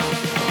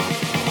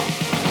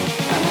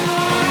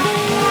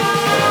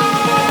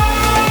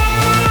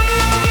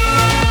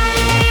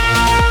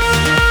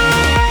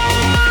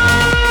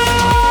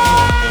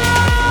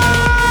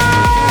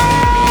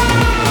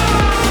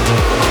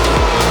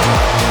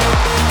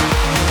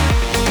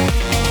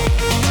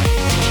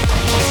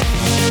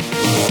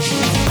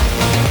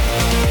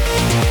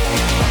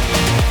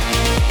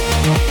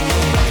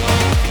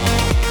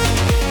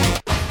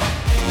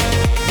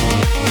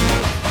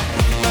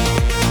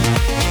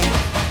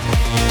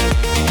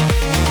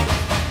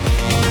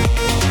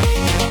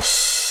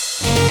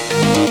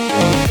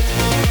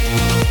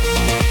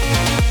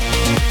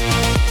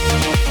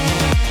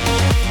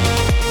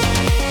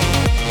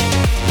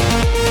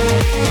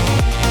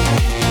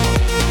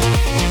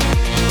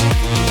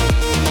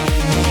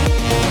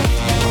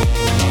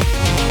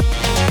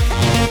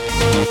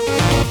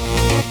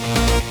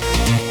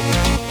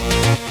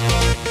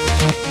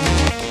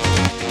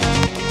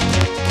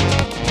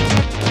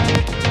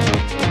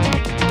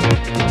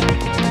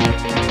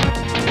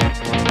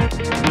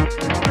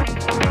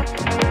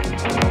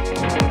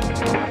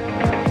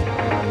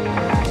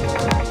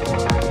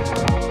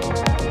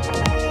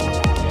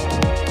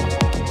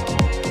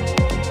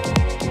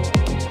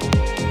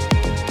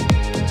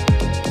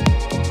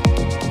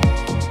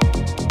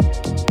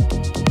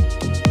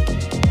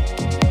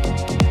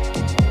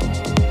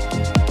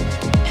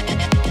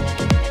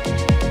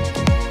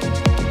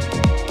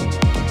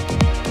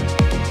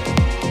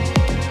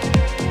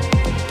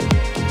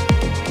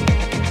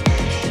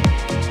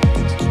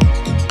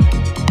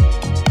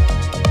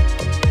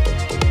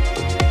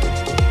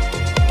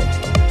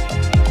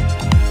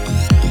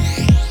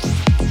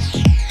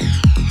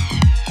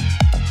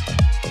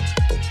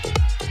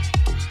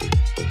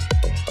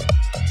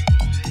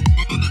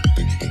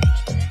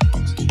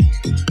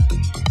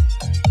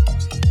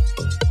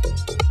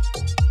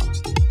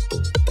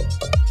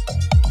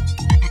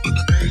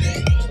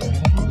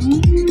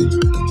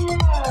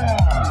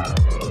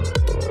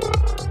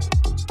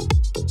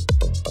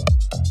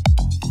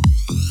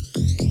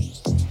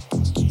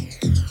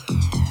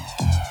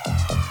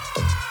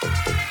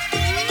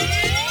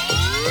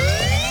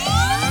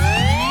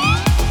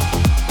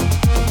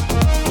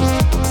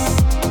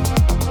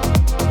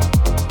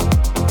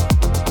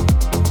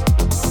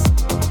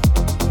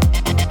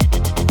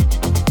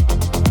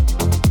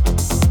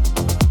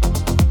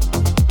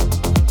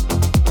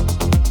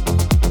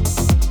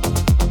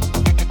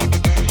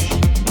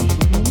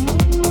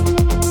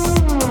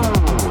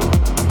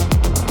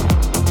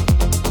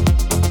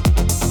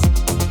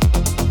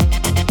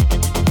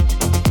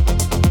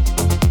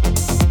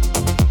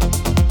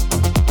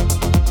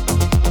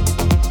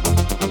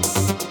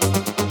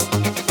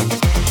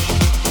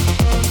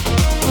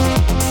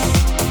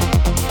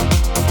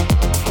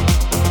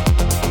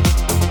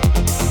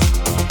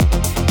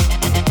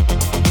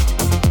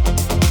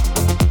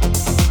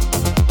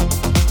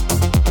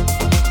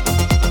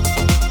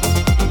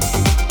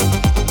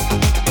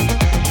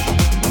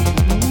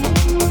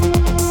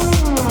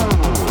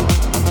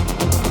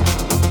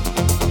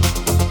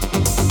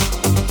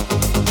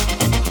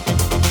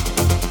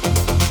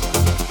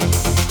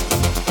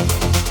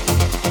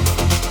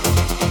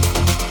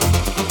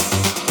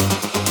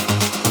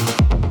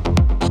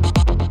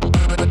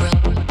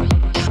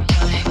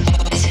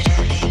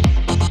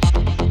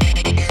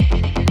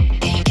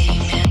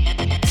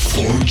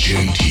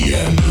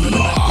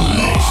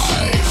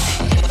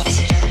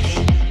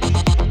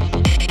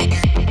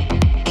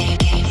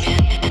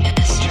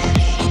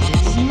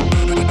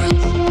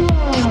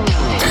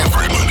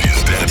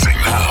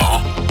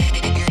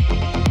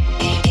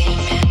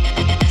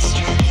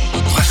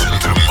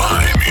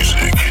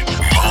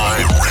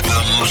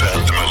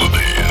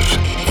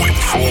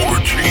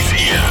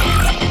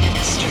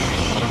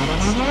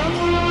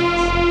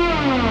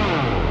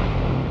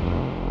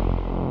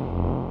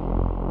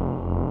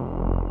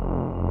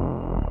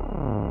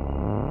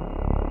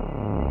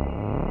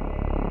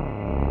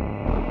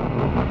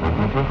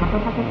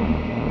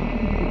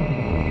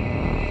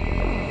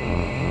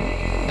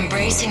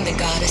 Embracing the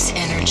goddess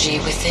energy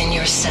within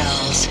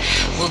yourselves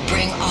will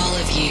bring all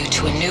of you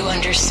to a new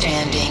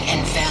understanding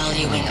and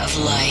valuing of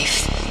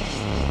life,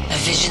 of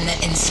vision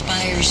that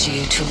inspires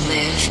you to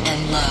live and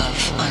love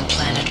on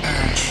planet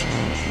Earth.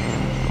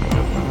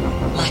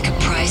 Like a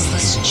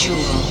priceless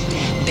jewel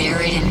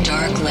buried in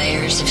dark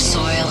layers of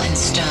soil and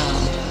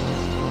stone,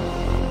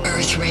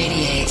 Earth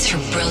radiates her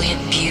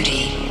brilliant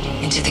beauty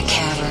into the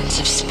caverns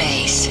of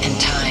space and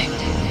time.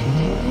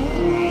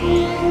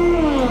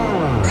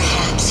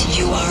 Perhaps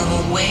you are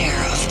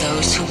aware of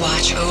those who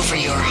watch over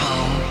your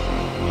home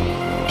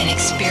and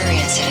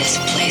experience it as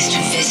a place to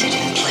visit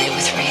and play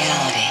with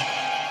reality.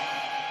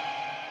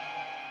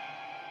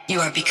 You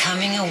are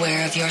becoming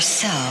aware of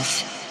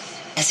yourself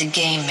as a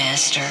game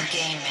master.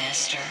 Game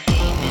master.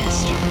 Game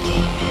master.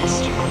 Game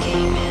master.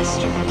 Game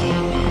master.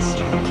 Game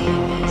master.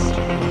 Game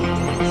master.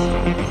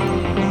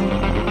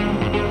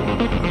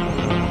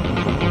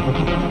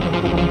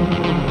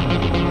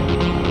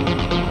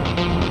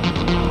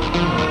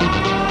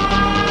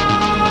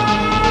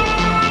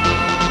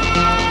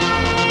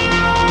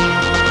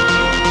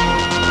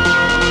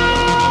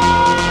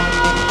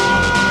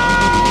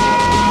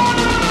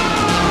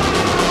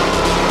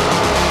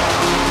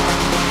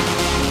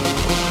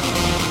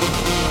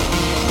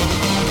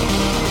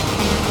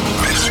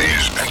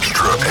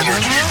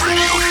 Energy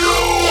Radio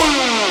Show.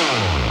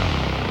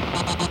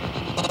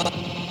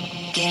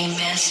 Game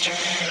Master.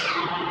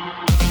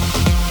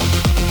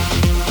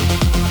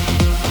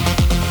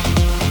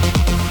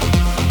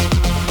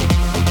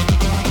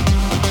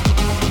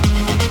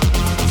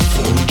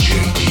 For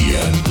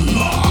JTN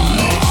Live.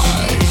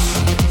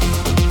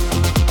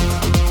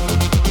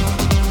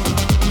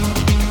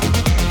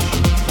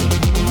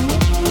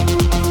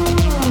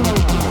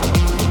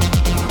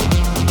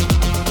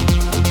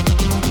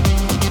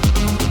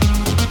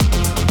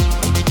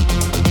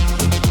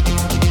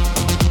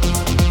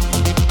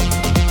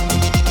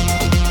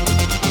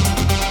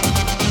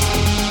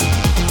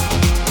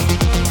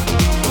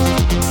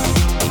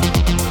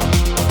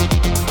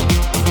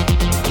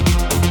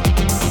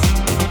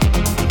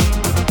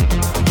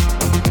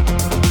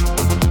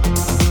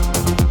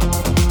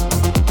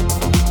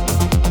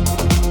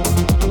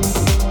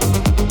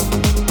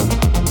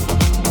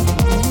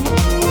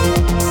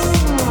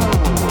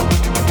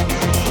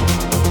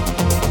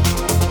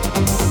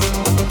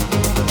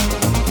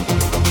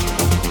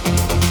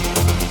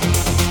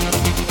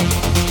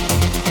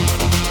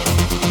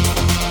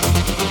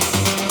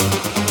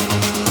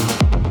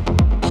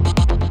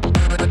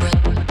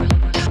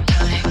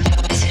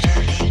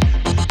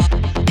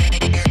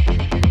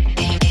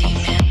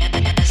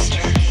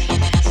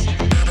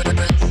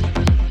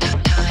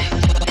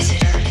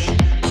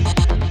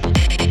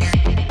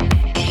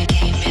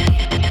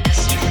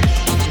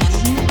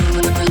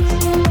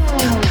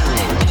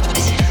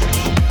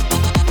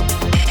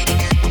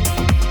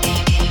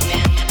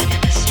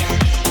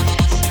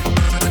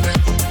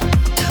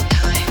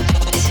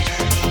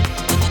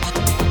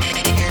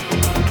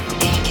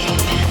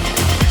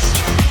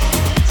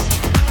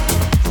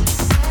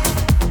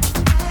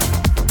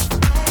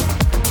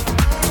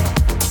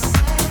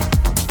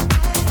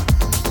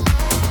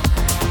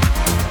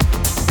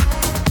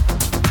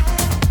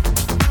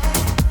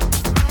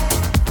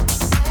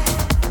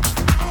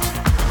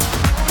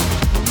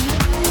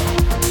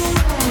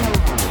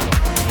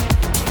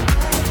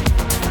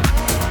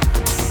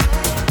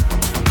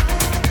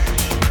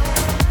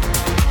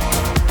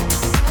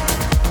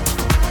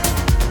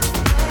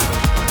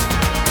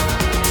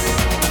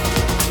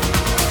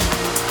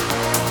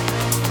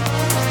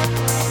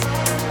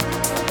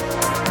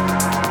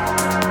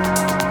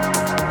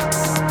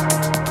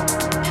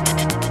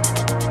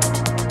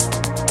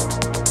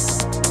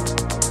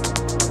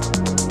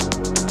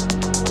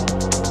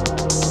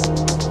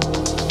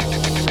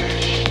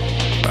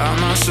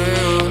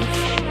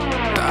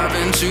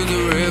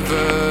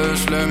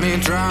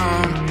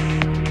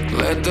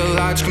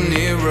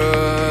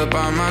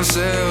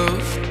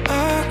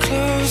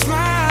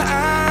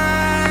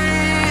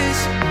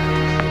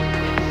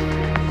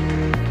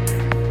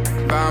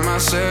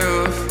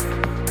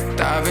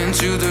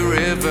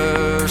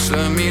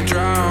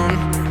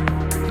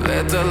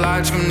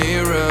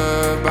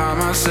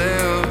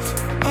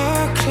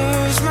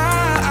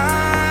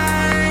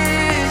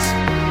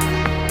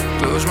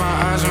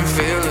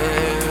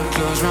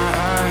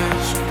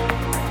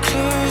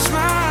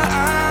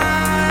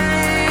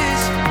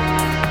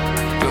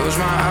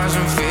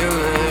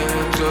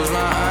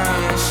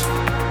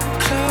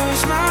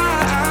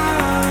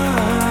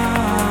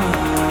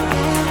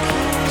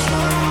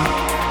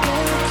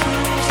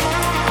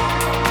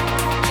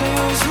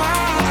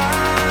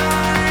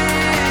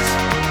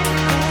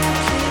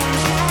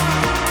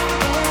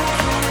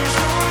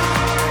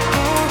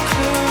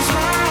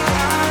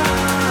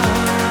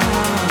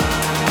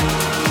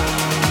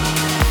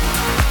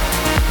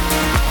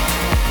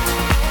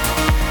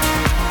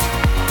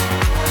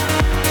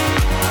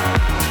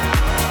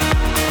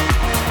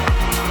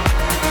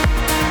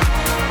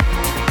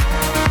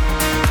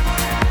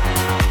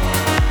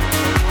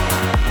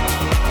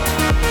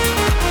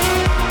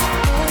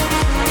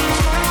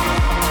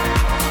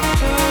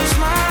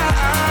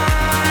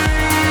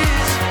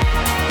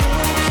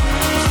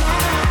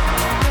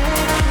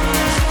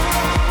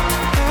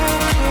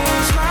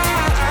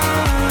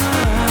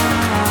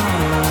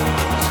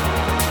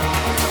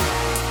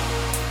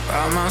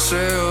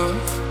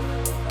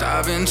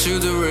 into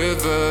the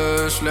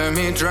rivers, let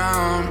me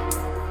drown.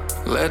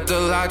 Let the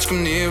lights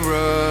come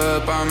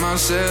nearer by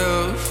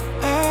myself.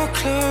 I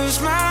close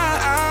my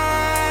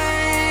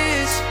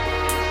eyes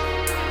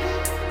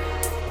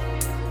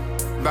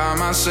by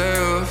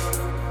myself.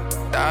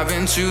 Dive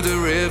into the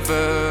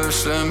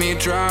rivers, let me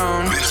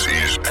drown. This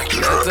is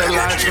Extra Let the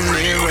lights Energy come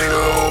Radio nearer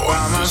Show.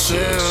 by This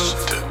myself.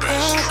 is the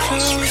best trance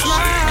Close music.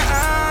 my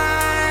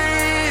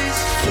eyes.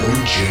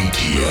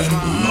 4JTN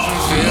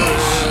Feel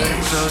Live. it.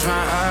 Close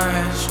my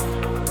eyes.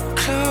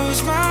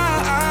 Close my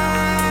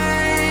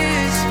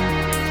eyes.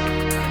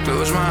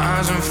 Close my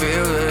eyes and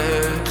feel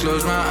it.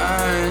 Close my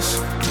eyes.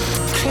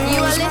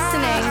 You are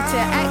listening to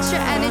Extra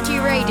Energy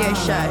Radio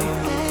Show.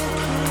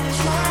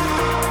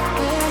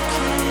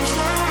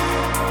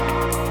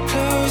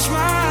 Close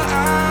my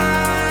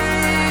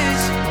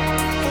eyes.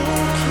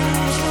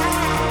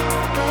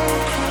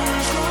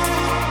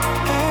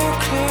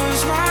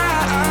 Close my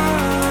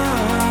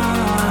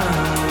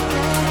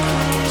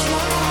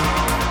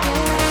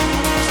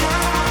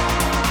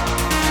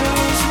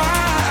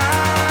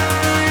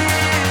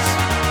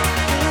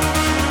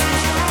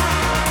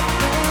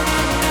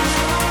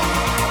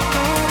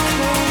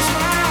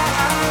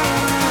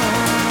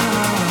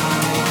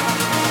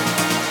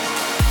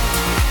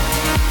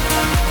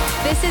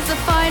This is the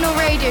final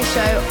radio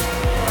show.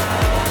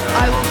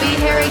 I will be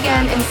here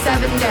again in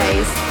 7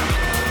 days.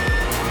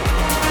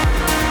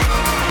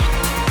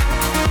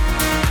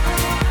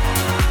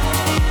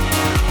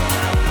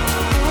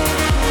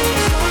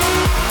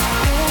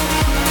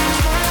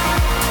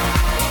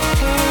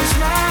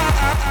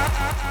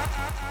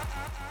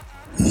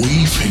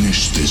 We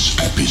finished this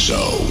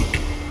episode.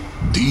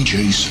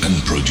 DJs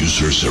and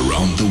producers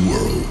around the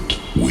world,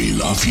 we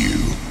love you.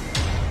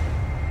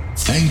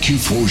 Thank you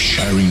for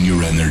sharing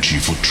your energy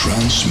for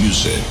trance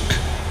music.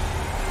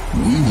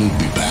 We will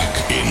be back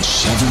in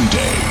 7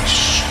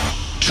 days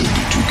to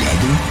be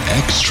together.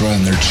 Extra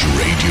Energy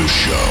Radio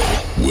Show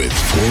with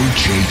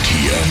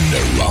 4JTN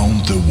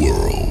around the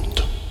world.